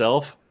by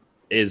itself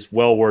is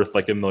well worth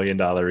like $1 million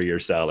a year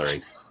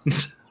salary.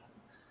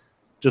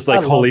 Just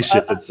like, holy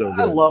shit, that's so good.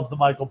 I love the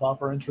Michael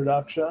Buffer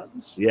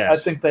introductions. Yes. I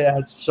think they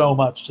add so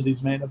much to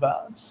these main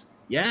events.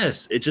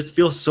 Yes, it just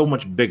feels so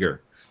much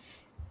bigger.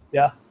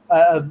 Yeah,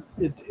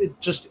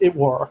 it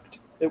worked.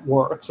 It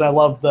works. I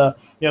love the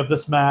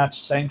this match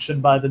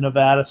sanctioned by the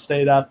Nevada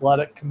State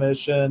Athletic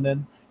Commission,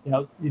 and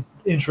you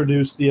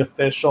introduce the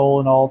official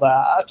and all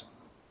that.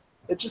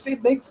 It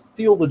makes it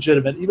feel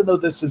legitimate, even though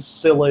this is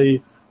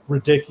silly,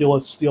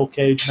 ridiculous steel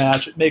cage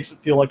match. It makes it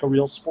feel like a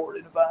real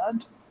sporting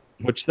event.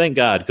 Which, thank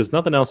God, because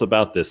nothing else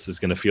about this is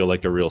going to feel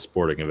like a real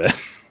sporting event.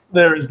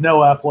 There is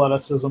no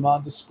athleticism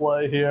on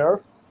display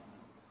here.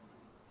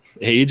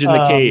 Age in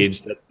the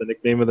cage. That's the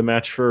nickname of the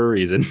match for a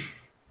reason.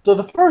 So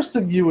the first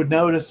thing you would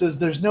notice is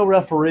there's no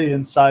referee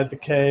inside the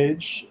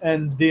cage,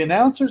 and the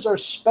announcers are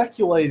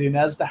speculating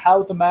as to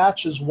how the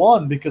match is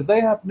won because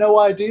they have no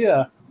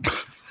idea.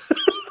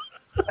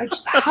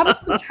 How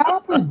does this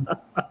happen?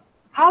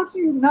 How do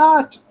you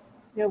not,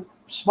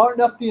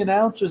 smarten up the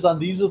announcers on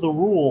these are the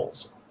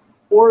rules?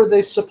 Or are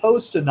they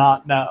supposed to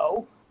not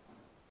know?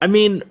 I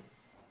mean,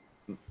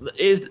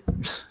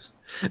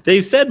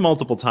 they've said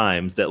multiple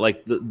times that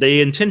like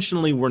they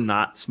intentionally were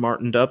not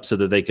smartened up so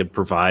that they could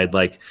provide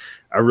like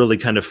a really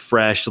kind of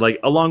fresh, like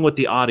along with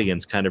the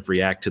audience, kind of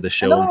react to the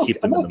show and keep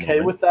them. I'm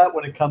okay with that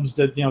when it comes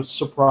to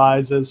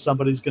surprises,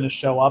 somebody's going to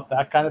show up,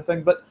 that kind of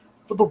thing. But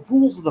for the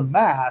rules of the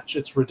match,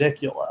 it's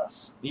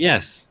ridiculous.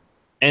 Yes.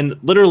 And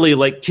literally,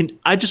 like,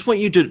 I just want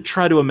you to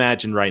try to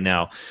imagine right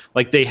now,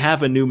 like they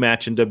have a new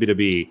match in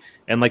WWE,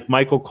 and like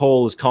Michael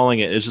Cole is calling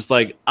it. It's just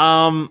like,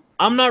 I'm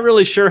not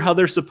really sure how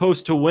they're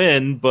supposed to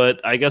win, but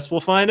I guess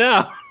we'll find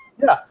out.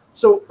 Yeah.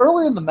 So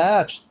early in the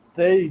match,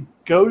 they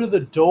go to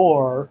the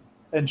door,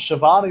 and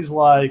Shivani's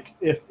like,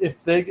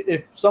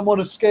 if someone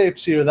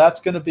escapes here,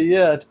 that's going to be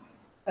it.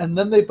 And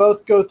then they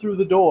both go through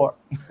the door,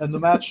 and the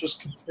match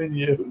just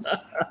continues.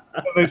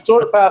 And they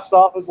sort of passed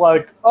off as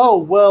like, oh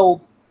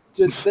well.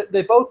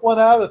 They both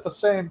went out at the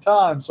same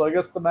time, so I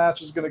guess the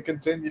match is going to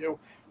continue.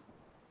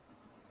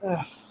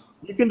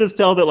 You can just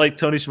tell that like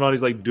Tony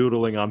Schiavone's like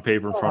doodling on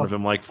paper in front of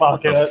him, like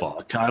what the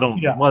fuck? I don't,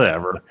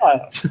 whatever.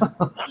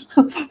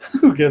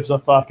 Who gives a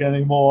fuck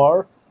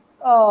anymore?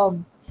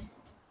 So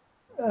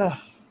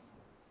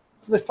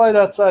they fight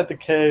outside the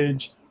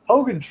cage.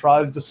 Hogan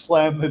tries to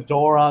slam the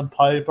door on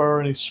Piper,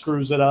 and he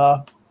screws it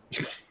up.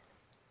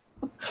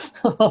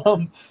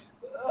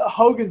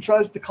 Hogan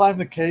tries to climb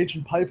the cage,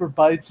 and Piper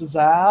bites his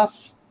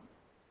ass.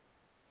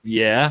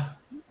 Yeah,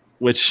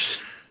 which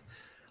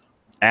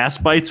ass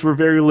bites were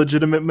very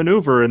legitimate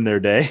maneuver in their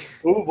day.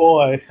 Oh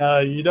boy,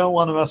 you don't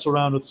want to mess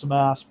around with some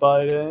ass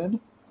biting.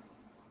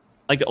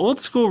 Like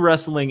old school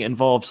wrestling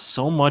involves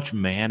so much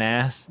man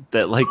ass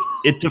that like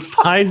it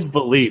defies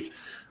belief.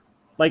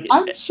 Like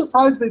I'm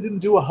surprised they didn't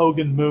do a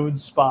Hogan Moon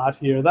spot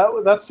here.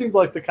 That seemed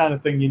like the kind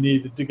of thing you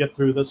needed to get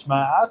through this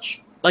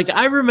match. Like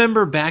I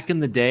remember back in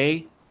the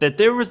day that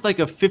there was like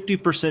a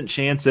 50%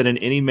 chance that in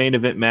any main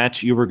event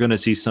match you were going to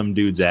see some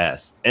dude's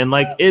ass. And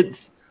like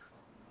it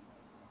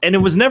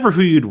was never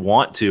who you'd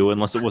want to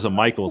unless it was a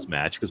Michaels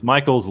match, because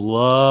Michaels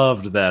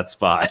loved that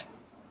spot.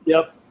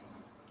 Yep.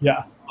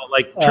 Yeah. But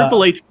like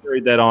Triple H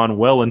carried that on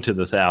well into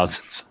the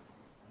thousands.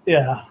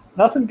 Yeah.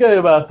 Nothing gay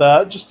about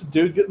that. Just a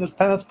dude getting his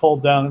pants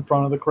pulled down in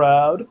front of the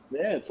crowd.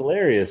 Yeah, it's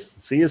hilarious.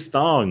 See his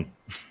thong.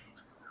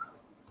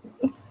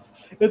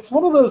 It's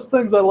one of those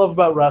things I love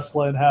about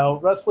wrestling, how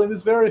wrestling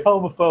is very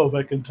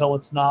homophobic until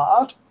it's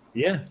not.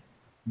 Yeah.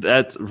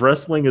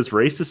 Wrestling is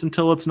racist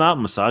until it's not,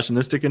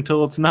 misogynistic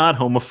until it's not,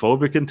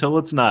 homophobic until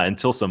it's not,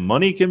 until some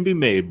money can be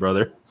made,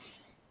 brother.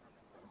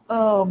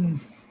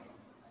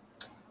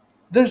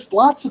 there's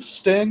lots of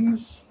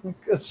stings.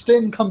 A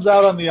sting comes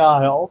out on the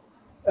aisle,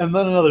 and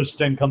then another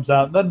sting comes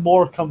out, and then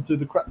more come through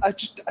the crowd.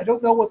 I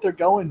don't know what they're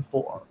going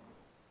for.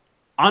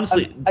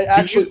 Honestly, I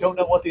actually don't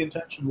know what the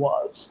intention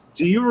was.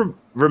 Do you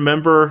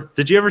remember?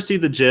 Did you ever see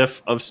the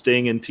GIF of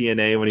Sting in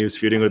TNA when he was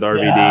feuding with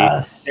RVD?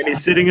 Yes. And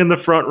he's sitting in the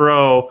front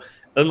row,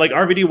 and like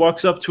RVD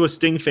walks up to a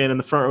Sting fan in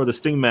the front row with a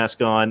Sting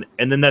mask on,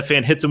 and then that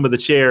fan hits him with a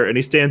chair, and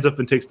he stands up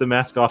and takes the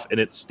mask off,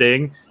 and it's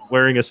Sting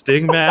wearing a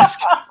Sting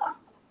mask.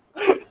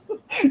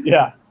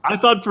 Yeah. I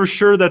thought for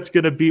sure that's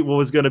going to be what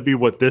was going to be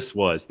what this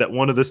was, that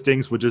one of the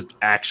Stings would just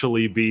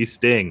actually be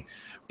Sting.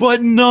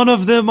 But none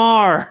of them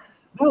are.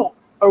 No.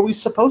 Are we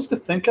supposed to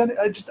think on it?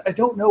 I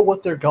don't know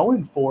what they're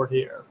going for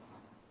here.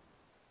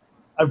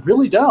 I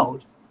really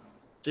don't.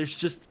 There's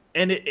just,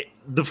 and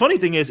the funny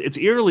thing is, it's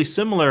eerily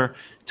similar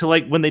to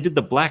like when they did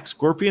the Black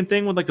Scorpion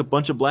thing with like a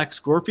bunch of black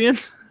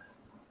scorpions.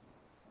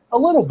 A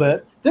little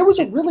bit. There was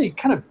a really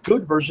kind of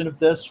good version of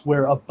this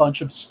where a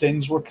bunch of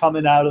Stings were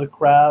coming out of the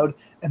crowd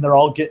and they're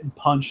all getting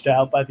punched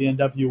out by the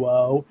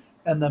NWO.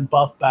 And then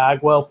Buff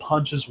Bagwell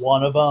punches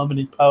one of them and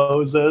he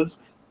poses.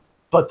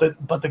 But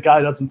the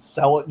guy doesn't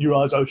sell it, and you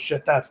realize, oh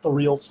shit, that's the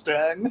real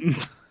Sting.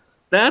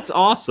 That's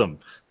awesome.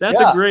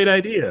 That's a great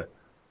idea.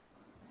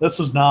 This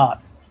was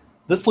not.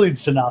 This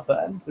leads to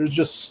nothing. There's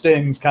just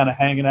Stings kind of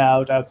hanging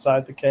out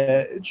outside the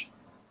cage.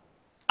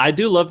 I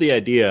do love the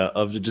idea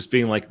of just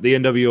being like the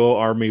NWO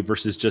army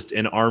versus just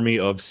an army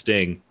of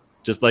Sting.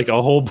 Just like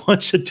a whole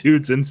bunch of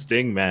dudes in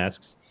Sting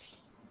masks.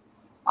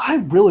 I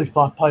really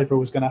thought Piper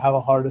was going to have a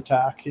heart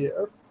attack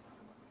here.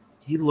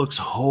 He looks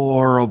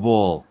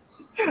horrible.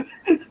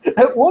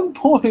 At one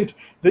point,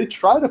 they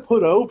try to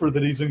put over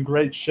that he's in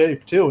great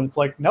shape, too. And it's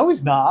like, no,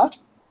 he's not.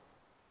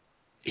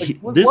 Like,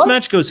 this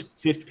match goes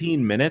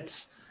 15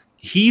 minutes.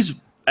 He's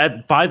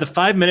by the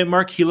 5-minute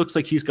mark, he looks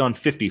like he's gone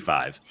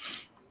 55.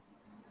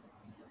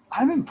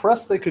 I'm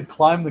impressed they could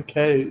climb the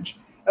cage.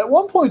 At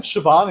one point,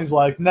 Shivani's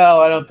like, no,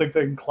 I don't think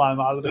they can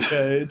climb out of the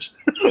cage.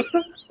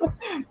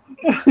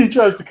 He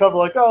tries to cover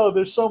like, oh,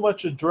 there's so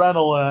much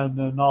adrenaline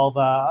and all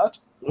that.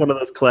 One of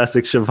those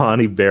classic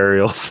Shivani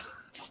burials.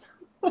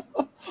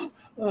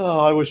 Oh,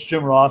 I wish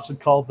Jim Ross had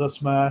called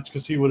this match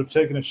because he would have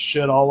taken a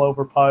shit all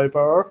over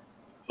Piper.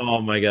 Oh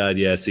my god,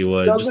 yes, he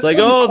would. Doesn't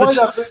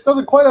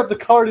quite have the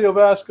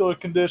cardiovascular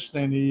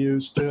conditioning he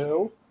used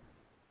to.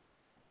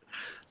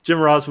 Jim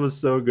Ross was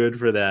so good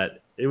for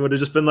that. It would have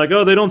just been like,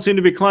 oh, they don't seem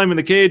to be climbing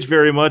the cage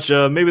very much.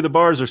 Maybe the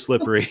bars are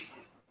slippery.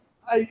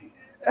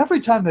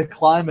 Every time they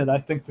climb it, I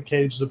think the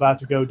cage is about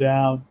to go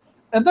down.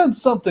 And then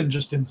something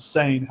just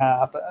insane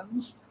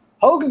happens.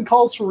 Hogan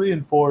calls for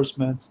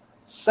reinforcements.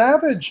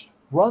 Savage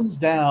runs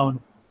down,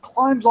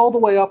 climbs all the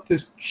way up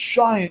this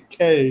giant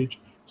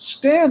cage,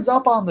 stands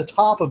up on the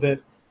top of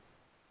it,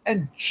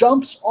 and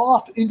jumps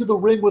off into the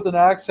ring with an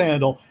axe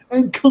handle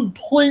and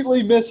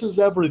completely misses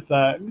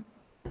everything.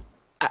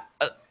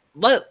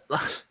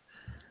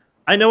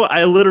 I know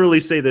I literally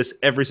say this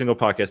every single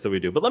podcast that we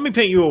do, but let me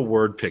paint you a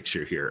word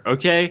picture here,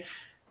 okay?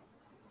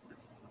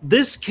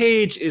 This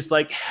cage is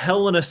like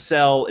Hell in a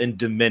Cell in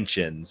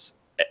dimensions.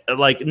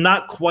 Like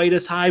not quite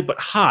as high, but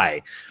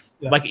high.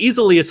 Yeah. Like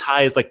easily as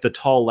high as like the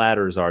tall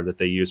ladders are that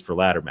they use for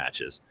ladder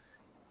matches.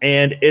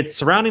 And it's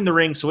surrounding the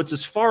ring, so it's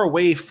as far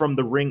away from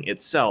the ring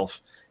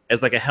itself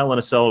as like a Hell in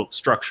a Cell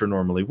structure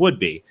normally would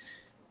be.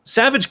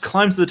 Savage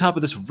climbs to the top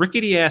of this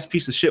rickety-ass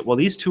piece of shit while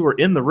these two are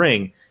in the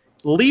ring,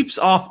 leaps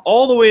off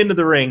all the way into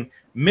the ring,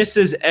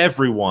 misses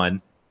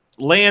everyone,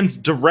 lands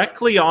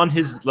directly on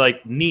his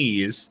like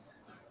knees,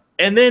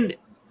 and then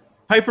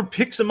Piper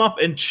picks him up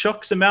and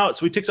chucks him out,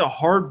 so he takes a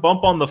hard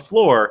bump on the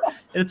floor,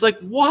 and it's like,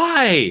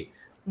 why?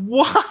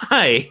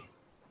 Why?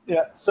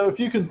 Yeah, so if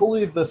you can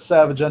believe this,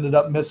 Savage ended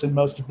up missing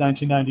most of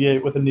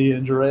 1998 with a knee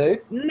injury.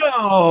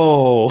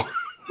 No!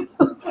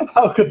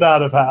 How could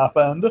that have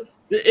happened?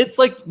 It's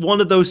like one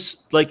of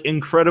those like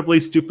incredibly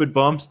stupid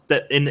bumps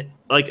that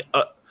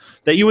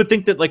that you would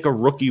think that like a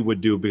rookie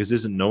would do because he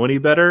doesn't know any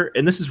better,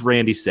 and this is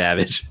Randy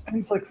Savage. And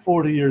he's like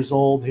 40 years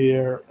old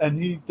here,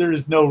 and there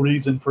is no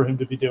reason for him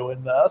to be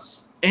doing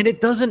this. And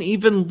it doesn't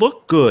even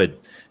look good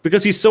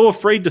because he's so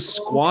afraid to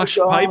squash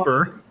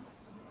Piper.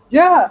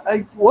 Yeah,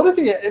 what if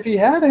he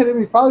had hit him?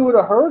 He probably would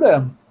have hurt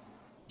him.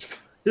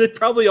 They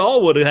probably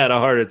all would have had a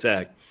heart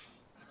attack.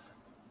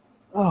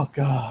 Oh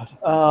God.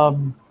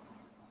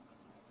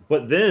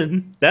 But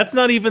then that's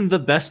not even the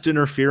best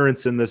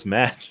interference in this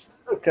match.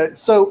 Okay,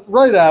 so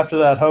right after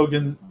that,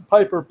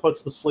 Piper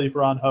puts the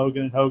sleeper on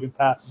Hogan, and Hogan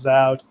passes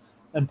out,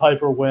 and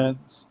Piper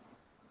wins.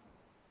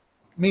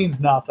 Means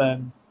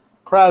nothing.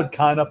 Crowd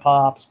kind of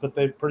pops, but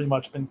they've pretty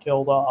much been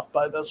killed off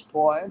by this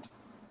point.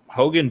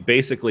 Hogan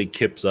basically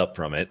kips up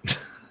from it.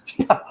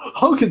 Yeah,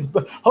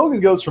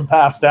 Hogan goes from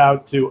passed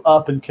out to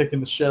up and kicking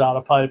the shit out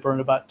of Piper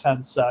in about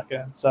 10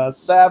 seconds.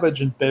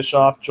 Savage and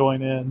Bischoff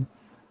join in.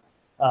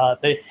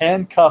 They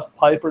handcuff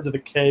Piper to the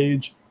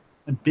cage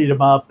and beat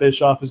him up.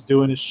 Bischoff is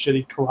doing his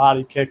shitty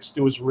karate kicks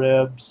to his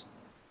ribs.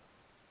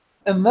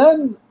 And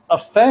then a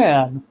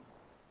fan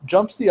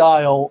jumps the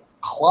aisle,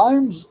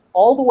 climbs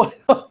all the way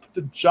up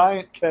the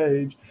giant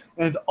cage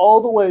and all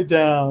the way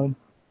down,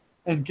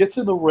 and gets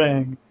in the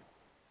ring,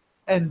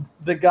 and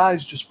the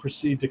guys just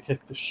proceed to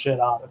kick the shit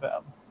out of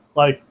him.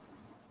 Like,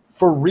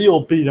 for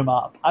real, beat him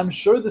up. I'm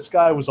sure this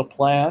guy was a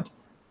plant,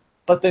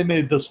 but they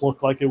made this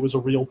look like it was a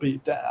real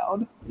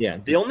beatdown. Yeah,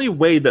 the only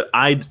way that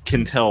I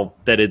can tell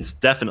that it's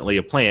definitely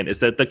a plant is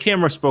that the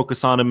cameras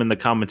focus on him and the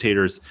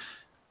commentators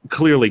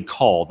clearly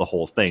call the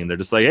whole thing. They're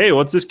just like, hey,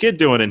 what's this kid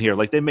doing in here?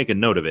 Like, they make a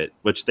note of it,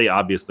 which they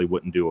obviously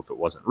wouldn't do if it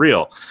wasn't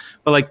real.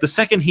 But like the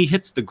second he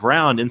hits the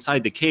ground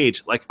inside the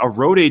cage, like a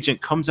road agent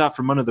comes out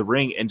from under the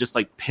ring and just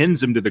like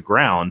pins him to the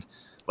ground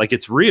like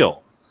it's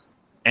real.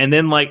 And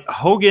then like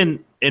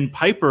Hogan and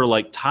Piper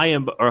like tie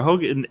him, or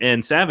Hogan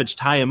and Savage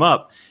tie him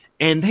up,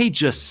 and they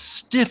just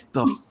stiff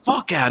the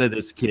fuck out of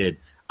this kid.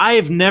 I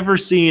have never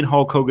seen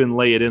Hulk Hogan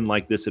lay it in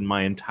like this in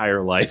my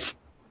entire life.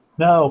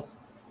 No.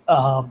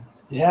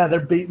 Yeah, they're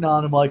beating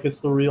on him like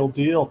it's the real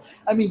deal.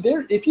 I mean,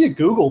 if you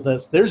Google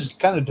this, there's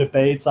kind of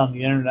debates on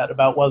the internet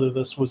about whether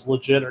this was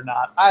legit or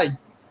not. I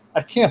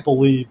can't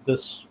believe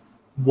this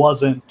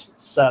wasn't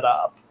set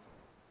up.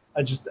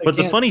 But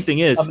the funny thing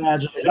is,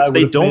 imagine that I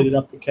would have made it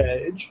up the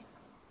cage.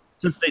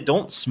 Since they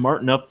don't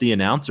smarten up the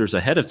announcers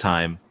ahead of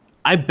time,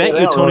 I bet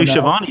you Tony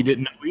Schiavone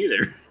didn't know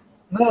either.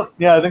 No,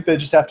 yeah, I think they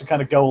just have to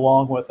kind of go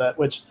along with it.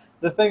 Which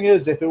the thing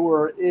is, if it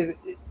were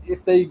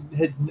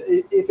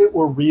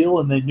real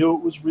and they knew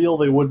it was real,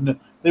 they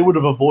would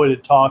have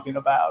avoided talking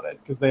about it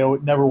because they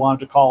never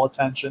wanted to call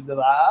attention to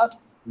that.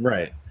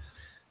 Right.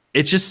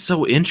 It's just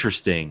so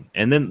interesting.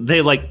 And then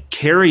they like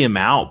carry him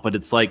out, but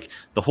it's like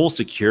the whole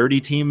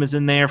security team is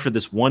in there for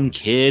this one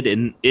kid,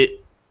 and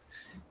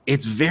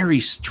it's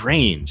very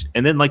strange.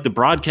 And then like the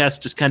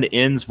broadcast just kind of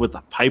ends with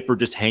Piper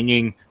just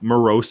hanging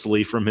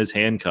morosely from his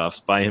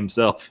handcuffs by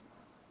himself.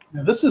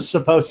 Now, this is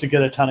supposed to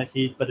get a ton of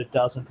heat, but it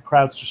doesn't. The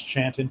crowd's just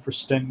chanting for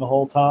Sting the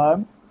whole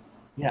time.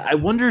 Yeah, I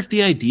wonder if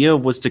the idea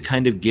was to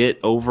kind of get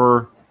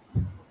over,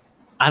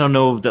 I don't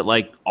know, that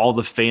like all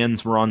the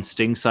fans were on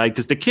Sting's side,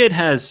 because the kid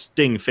has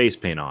Sting face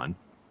paint on.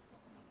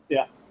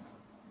 Yeah.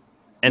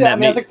 And yeah,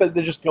 I think that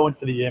they're just going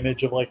for the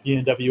image of like the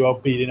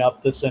NWO beating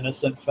up this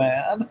innocent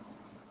fan.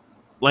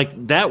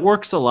 Like, that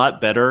works a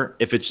lot better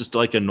if it's just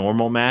like a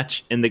normal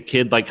match and the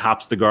kid like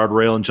hops the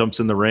guardrail and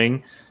jumps in the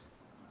ring.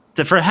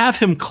 To have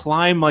him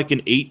climb like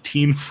an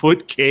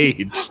 18-foot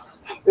cage.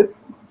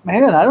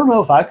 Man, I don't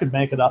know if I could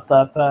make it up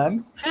that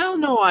thing. Hell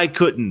no, I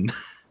couldn't.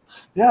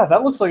 Yeah,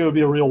 that looks like it would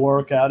be a real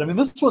workout. I mean,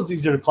 this one's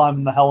easier to climb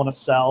than the Hell in a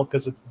Cell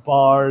because it's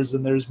bars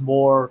and there's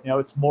more,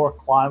 it's more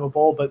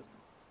climbable, but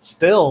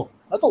still,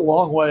 that's a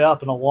long way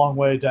up and a long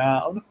way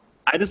down.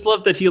 I just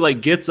love that he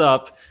like gets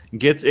up,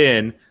 gets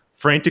in,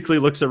 frantically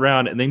looks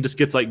around, and then just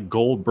gets like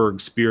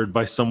Goldberg speared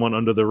by someone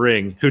under the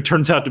ring who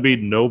turns out to be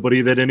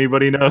nobody that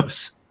anybody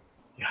knows.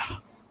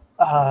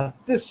 Yeah.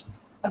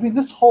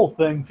 This whole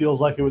thing feels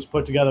like it was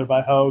put together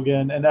by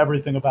Hogan, and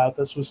everything about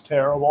this was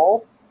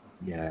terrible.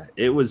 Yeah,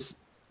 it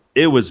was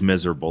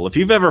miserable. If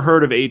you've ever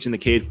heard of Age in the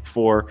Cage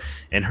before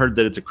and heard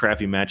that it's a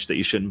crappy match that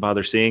you shouldn't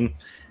bother seeing,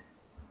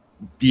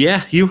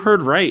 yeah, you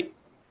heard right.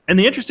 And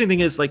the interesting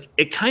thing is, like,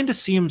 it kind of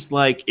seems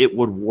like it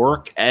would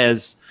work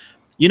as,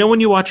 when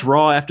you watch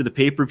Raw after the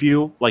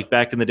pay-per-view, like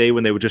back in the day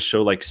when they would just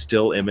show like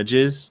still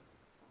images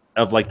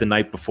of like the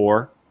night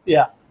before.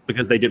 Yeah.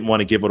 Because they didn't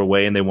want to give it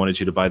away and they wanted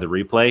you to buy the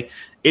replay.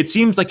 It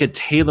seems like a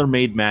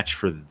tailor-made match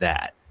for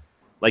that.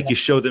 Like, you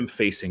show them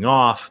facing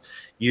off,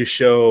 you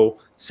show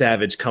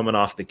Savage coming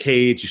off the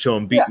cage, you show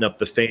him beating up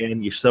the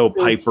fan, you show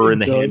Piper in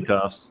the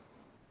handcuffs.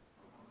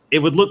 It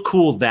would look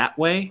cool that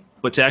way,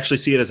 but to actually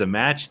see it as a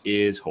match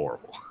is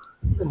horrible.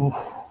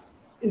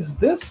 Is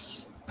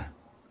this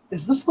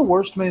the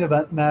worst main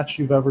event match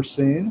you've ever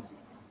seen?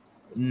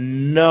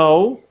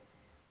 No,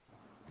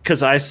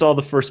 because I saw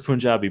the first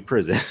Punjabi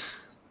Prison.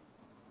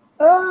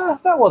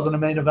 That wasn't a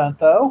main event,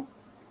 though.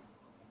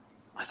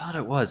 I thought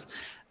it was.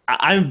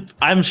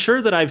 I'm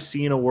sure that I've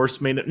seen a worse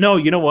main. No,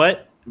 you know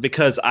what?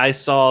 Because I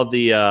saw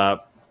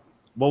the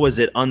what was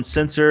it?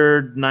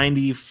 Uncensored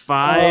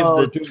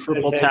 95, the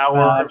Triple Tower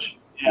match.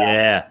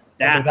 Yeah,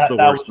 that's the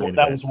worst.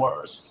 That was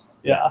worse.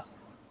 Yeah. Yes.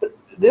 But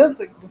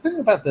the thing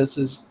about this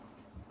is,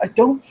 I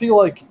don't feel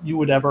like you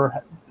would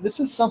ever. This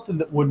is something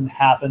that wouldn't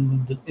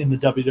happen in the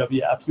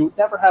WWF. You would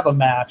never have a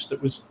match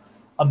that was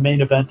a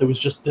main event that was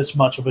just this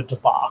much of a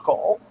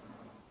debacle.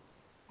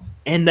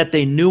 And that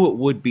they knew it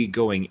would be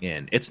going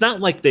in. It's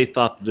not like they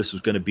thought that this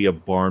was going to be a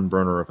barn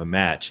burner of a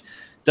match.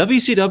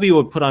 WCW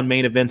would put on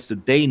main events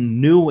that they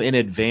knew in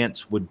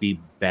advance would be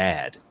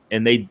bad.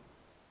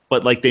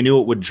 But like they knew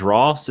it would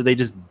draw, so they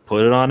just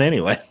put it on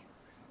anyway.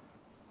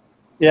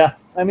 Yeah.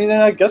 I mean,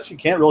 and I guess you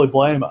can't really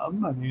blame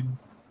them. I mean,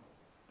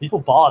 people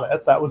bought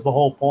it. That was the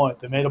whole point.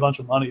 They made a bunch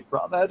of money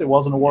from it. It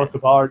wasn't a work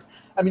of art.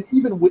 I mean,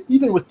 even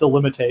with the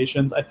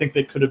limitations, I think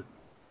they could have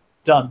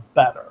done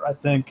better. I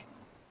think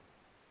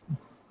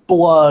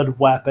blood,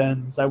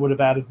 weapons, I would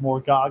have added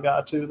more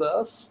Gaga to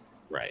this.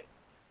 Right.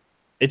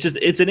 It's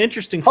an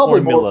interesting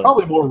formula.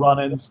 Probably more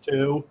run-ins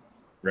too.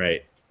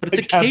 Right. But it's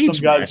a cage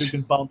some guys who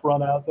can bump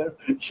run out there.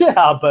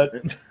 Yeah, but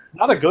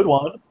not a good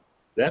one.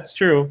 That's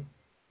true.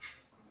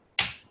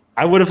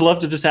 I would have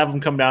loved to just have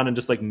him come down and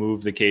just like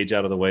move the cage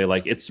out of the way.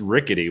 Like it's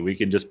rickety. We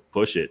can just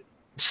push it.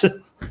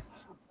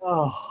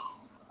 Oh,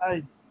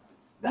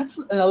 that's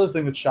another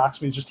thing that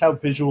shocks me, is just how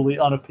visually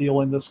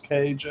unappealing this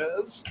cage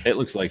is. It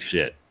looks like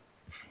shit.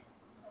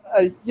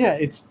 Yeah,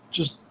 it's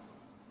just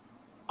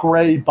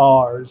gray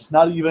bars,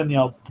 not even,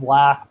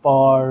 black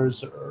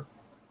bars or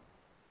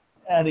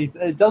any.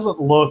 It doesn't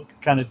look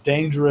kind of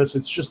dangerous.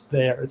 It's just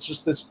there. It's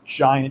just this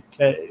giant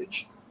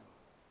cage.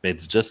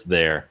 It's just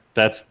there.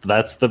 That's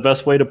the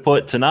best way to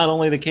put to not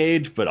only the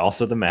cage but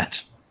also the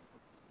match.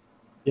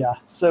 Yeah,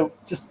 so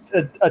just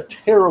a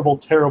terrible,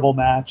 terrible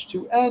match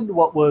to end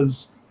what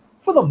was,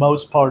 for the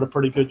most part, a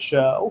pretty good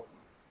show.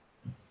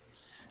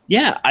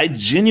 Yeah, I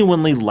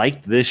genuinely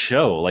liked this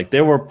show. Like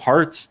there were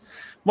parts,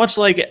 much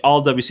like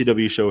all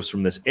WCW shows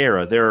from this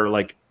era, there are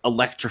like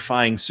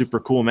electrifying,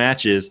 super cool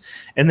matches,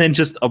 and then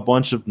just a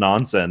bunch of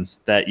nonsense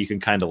that you can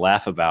kind of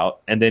laugh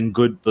about, and then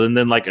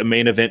like a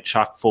main event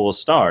chock full of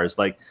stars.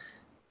 Like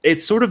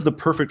it's sort of the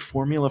perfect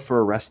formula for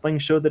a wrestling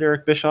show that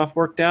Eric Bischoff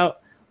worked out.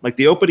 Like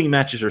the opening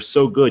matches are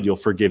so good you'll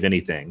forgive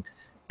anything,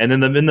 and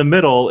then in the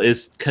middle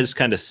is just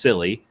kind of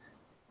silly,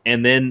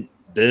 and then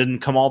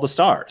come all the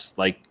stars.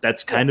 Like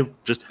that's kind of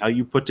just how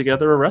you put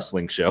together a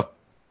wrestling show.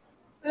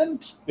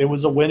 And it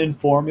was a winning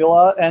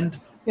formula. And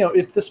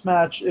if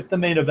the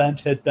main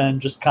event had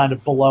been just kind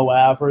of below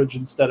average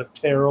instead of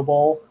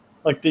terrible,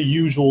 like the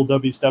usual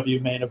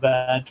WCW main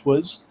event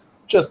was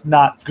just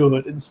not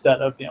good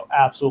instead of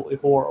absolutely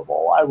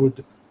horrible, I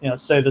would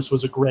say this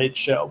was a great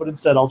show. But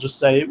instead, I'll just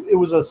say it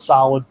was a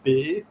solid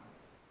B.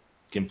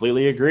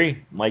 Completely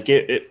agree. Like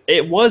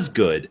it was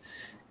good.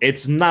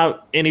 It's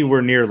not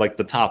anywhere near like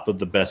the top of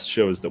the best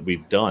shows that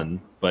we've done,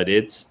 but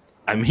it's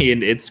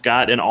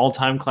got an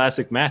all-time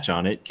classic match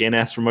on it. Can't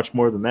ask for much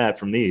more than that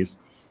from these.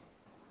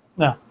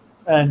 No,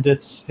 and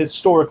it's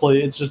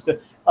historically, it's just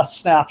a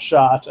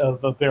snapshot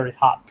of a very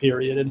hot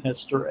period in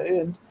history,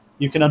 and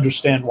you can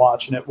understand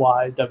watching it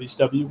why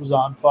WCW was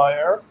on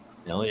fire.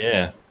 Hell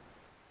yeah.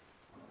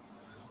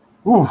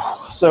 Ooh,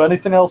 so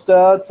anything else to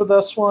add for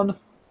this one?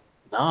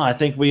 No, I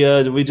think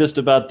we just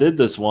about did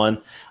this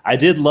one. I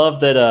did love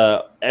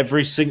that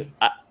every single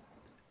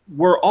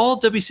were all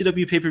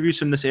WCW pay-per-views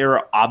from this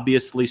era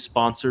obviously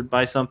sponsored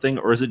by something,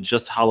 or is it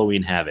just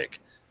Halloween Havoc?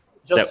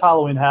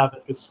 Halloween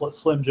Havoc is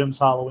Slim Jim's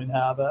Halloween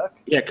Havoc.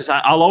 Yeah, because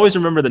I'll always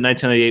remember that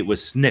 1998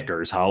 was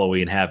Snickers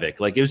Halloween Havoc.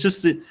 Like it was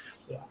just,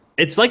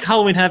 it's like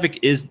Halloween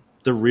Havoc is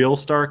the real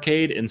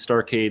Starrcade, and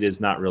Starrcade is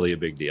not really a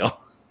big deal.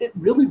 It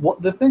really,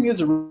 the thing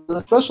is,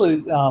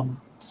 especially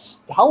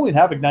Halloween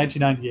Havoc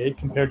 1998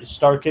 compared to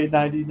Starrcade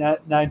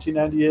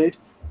 1998,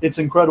 it's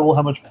incredible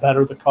how much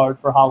better the card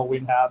for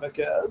Halloween Havoc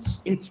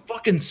is. It's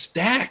fucking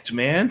stacked,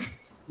 man.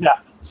 Yeah.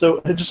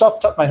 So just off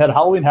the top of my head,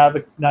 Halloween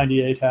Havoc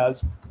 98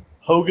 has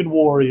Hogan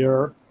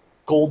Warrior,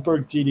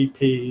 Goldberg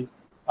DDP,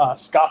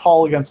 Scott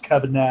Hall against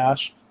Kevin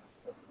Nash,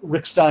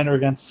 Rick Steiner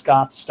against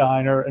Scott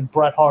Steiner, and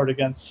Bret Hart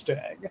against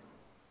Sting.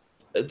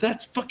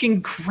 That's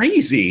fucking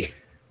crazy.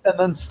 And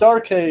then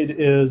Starrcade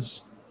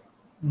is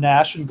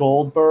Nash and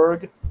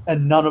Goldberg,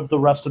 and none of the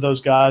rest of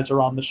those guys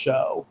are on the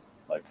show.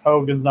 Like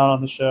Hogan's not on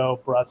the show,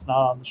 Bret's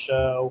not on the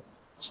show,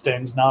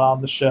 Sting's not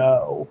on the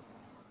show.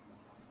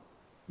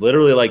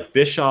 Literally, like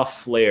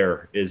Bischoff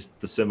Flair is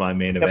the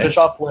semi-main event.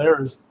 Bischoff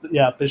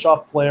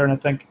Flair, and I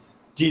think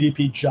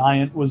DDP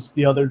Giant was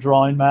the other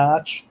drawing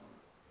match.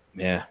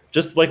 Yeah,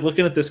 just like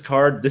looking at this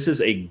card, this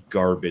is a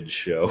garbage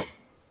show.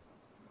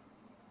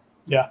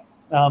 Yeah,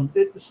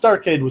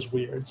 Starrcade was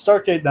weird.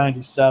 Starrcade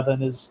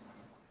 97 is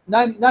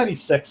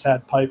 96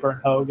 had Piper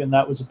and Hogan.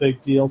 That was a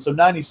big deal. So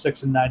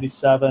 96 and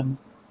 97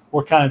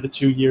 were kind of the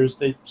 2 years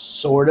they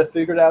sort of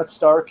figured out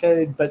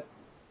Starrcade, but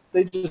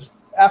they just,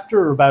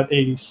 after about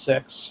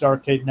 86,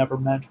 Starrcade never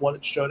meant what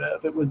it should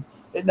have.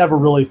 It never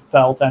really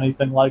felt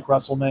anything like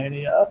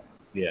WrestleMania.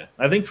 Yeah,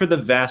 I think for the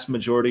vast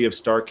majority of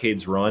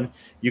Starrcade's run,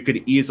 you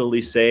could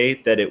easily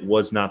say that it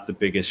was not the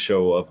biggest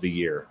show of the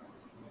year,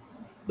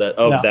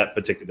 that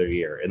particular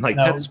year, and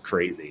that's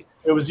crazy.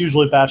 It was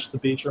usually Bash at the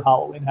Beach or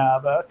Halloween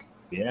Havoc.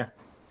 Yeah,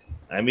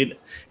 I mean,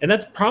 and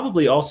that's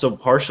probably also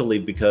partially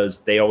because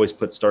they always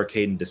put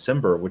Starrcade in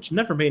December, which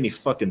never made any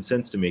fucking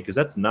sense to me because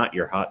that's not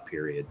your hot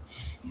period.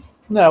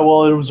 No,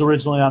 well, it was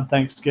originally on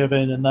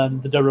Thanksgiving, and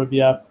then the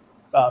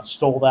WWF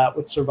stole that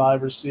with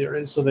Survivor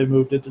Series, so they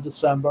moved it to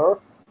December.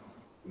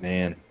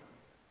 Man,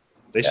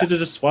 they should have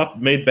just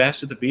made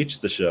Bash at the Beach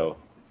the show.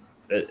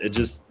 It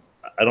just,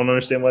 I don't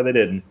understand why they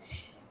didn't.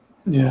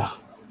 Yeah.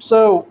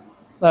 So,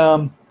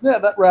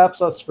 that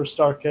wraps us for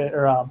Starrcade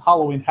or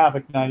Halloween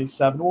Havoc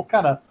 97.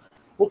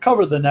 We'll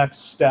cover the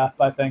next step,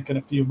 I think, in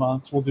a few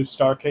months. We'll do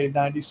Starrcade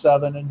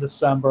 97 in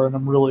December, and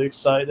I'm really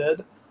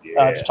excited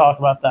to talk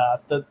about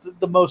that.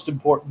 The most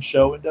important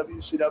show in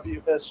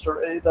WCW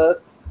history,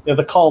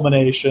 the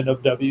culmination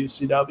of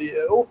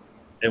WCW.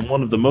 And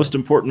one of the most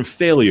important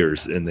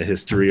failures in the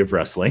history of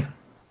wrestling.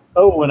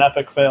 Oh, an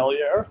epic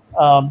failure.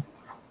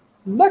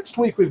 Next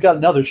week, we've got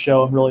another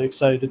show I'm really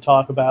excited to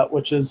talk about,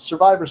 which is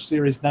Survivor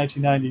Series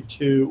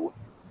 1992.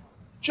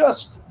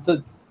 Just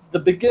the the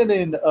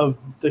beginning of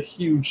the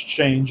huge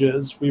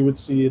changes we would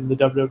see in the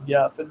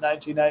WWF in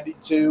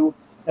 1992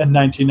 and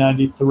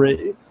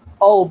 1993.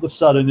 All of a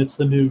sudden, it's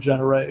the new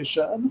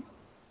generation.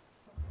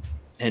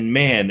 And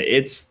man,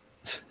 it's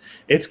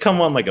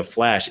come on like a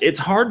flash. It's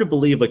hard to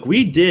believe. Like,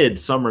 we did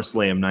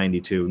SummerSlam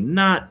 92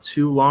 not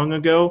too long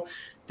ago.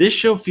 This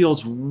show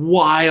feels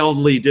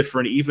wildly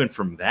different even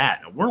from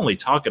that. And we're only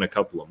talking a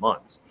couple of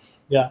months.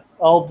 Yeah,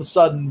 all of a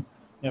sudden,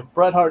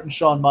 Bret Hart and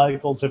Shawn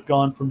Michaels have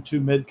gone from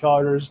two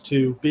mid-carders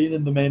to being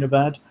in the main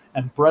event,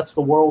 and Bret's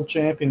the world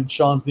champion and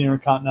Shawn's the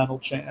Intercontinental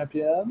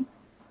champion.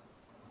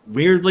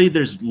 Weirdly,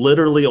 there's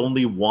literally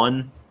only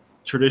one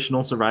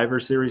traditional Survivor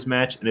Series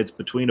match, and it's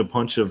between a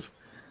bunch of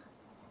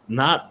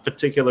not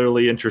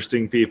particularly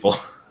interesting people.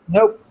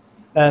 Nope.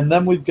 And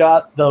then we've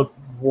got the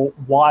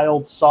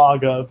wild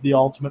saga of the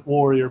Ultimate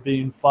Warrior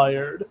being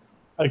fired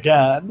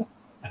again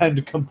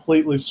and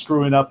completely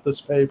screwing up this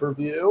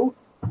pay-per-view.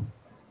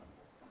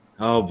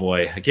 Oh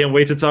boy, I can't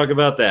wait to talk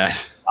about that.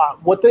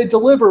 What they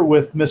deliver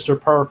with Mr.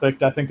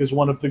 Perfect, I think, is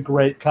one of the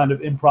great kind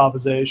of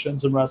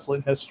improvisations in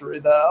wrestling history,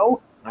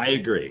 though. I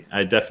agree.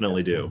 I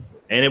definitely do.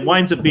 And it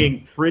winds up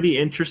being pretty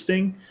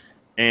interesting.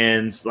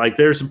 And like,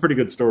 there's some pretty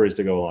good stories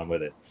to go along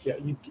with it. Yeah,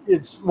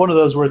 it's one of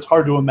those where it's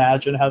hard to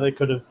imagine how they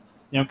could have,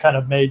 kind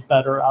of made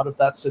better out of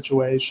that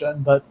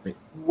situation. But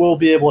we'll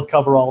be able to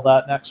cover all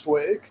that next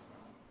week.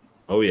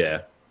 Oh,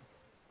 yeah.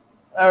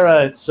 All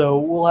right, so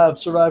we'll have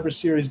Survivor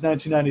Series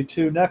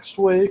 1992 next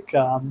week.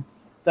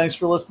 Thanks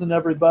for listening,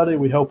 everybody.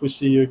 We hope we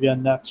see you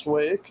again next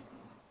week.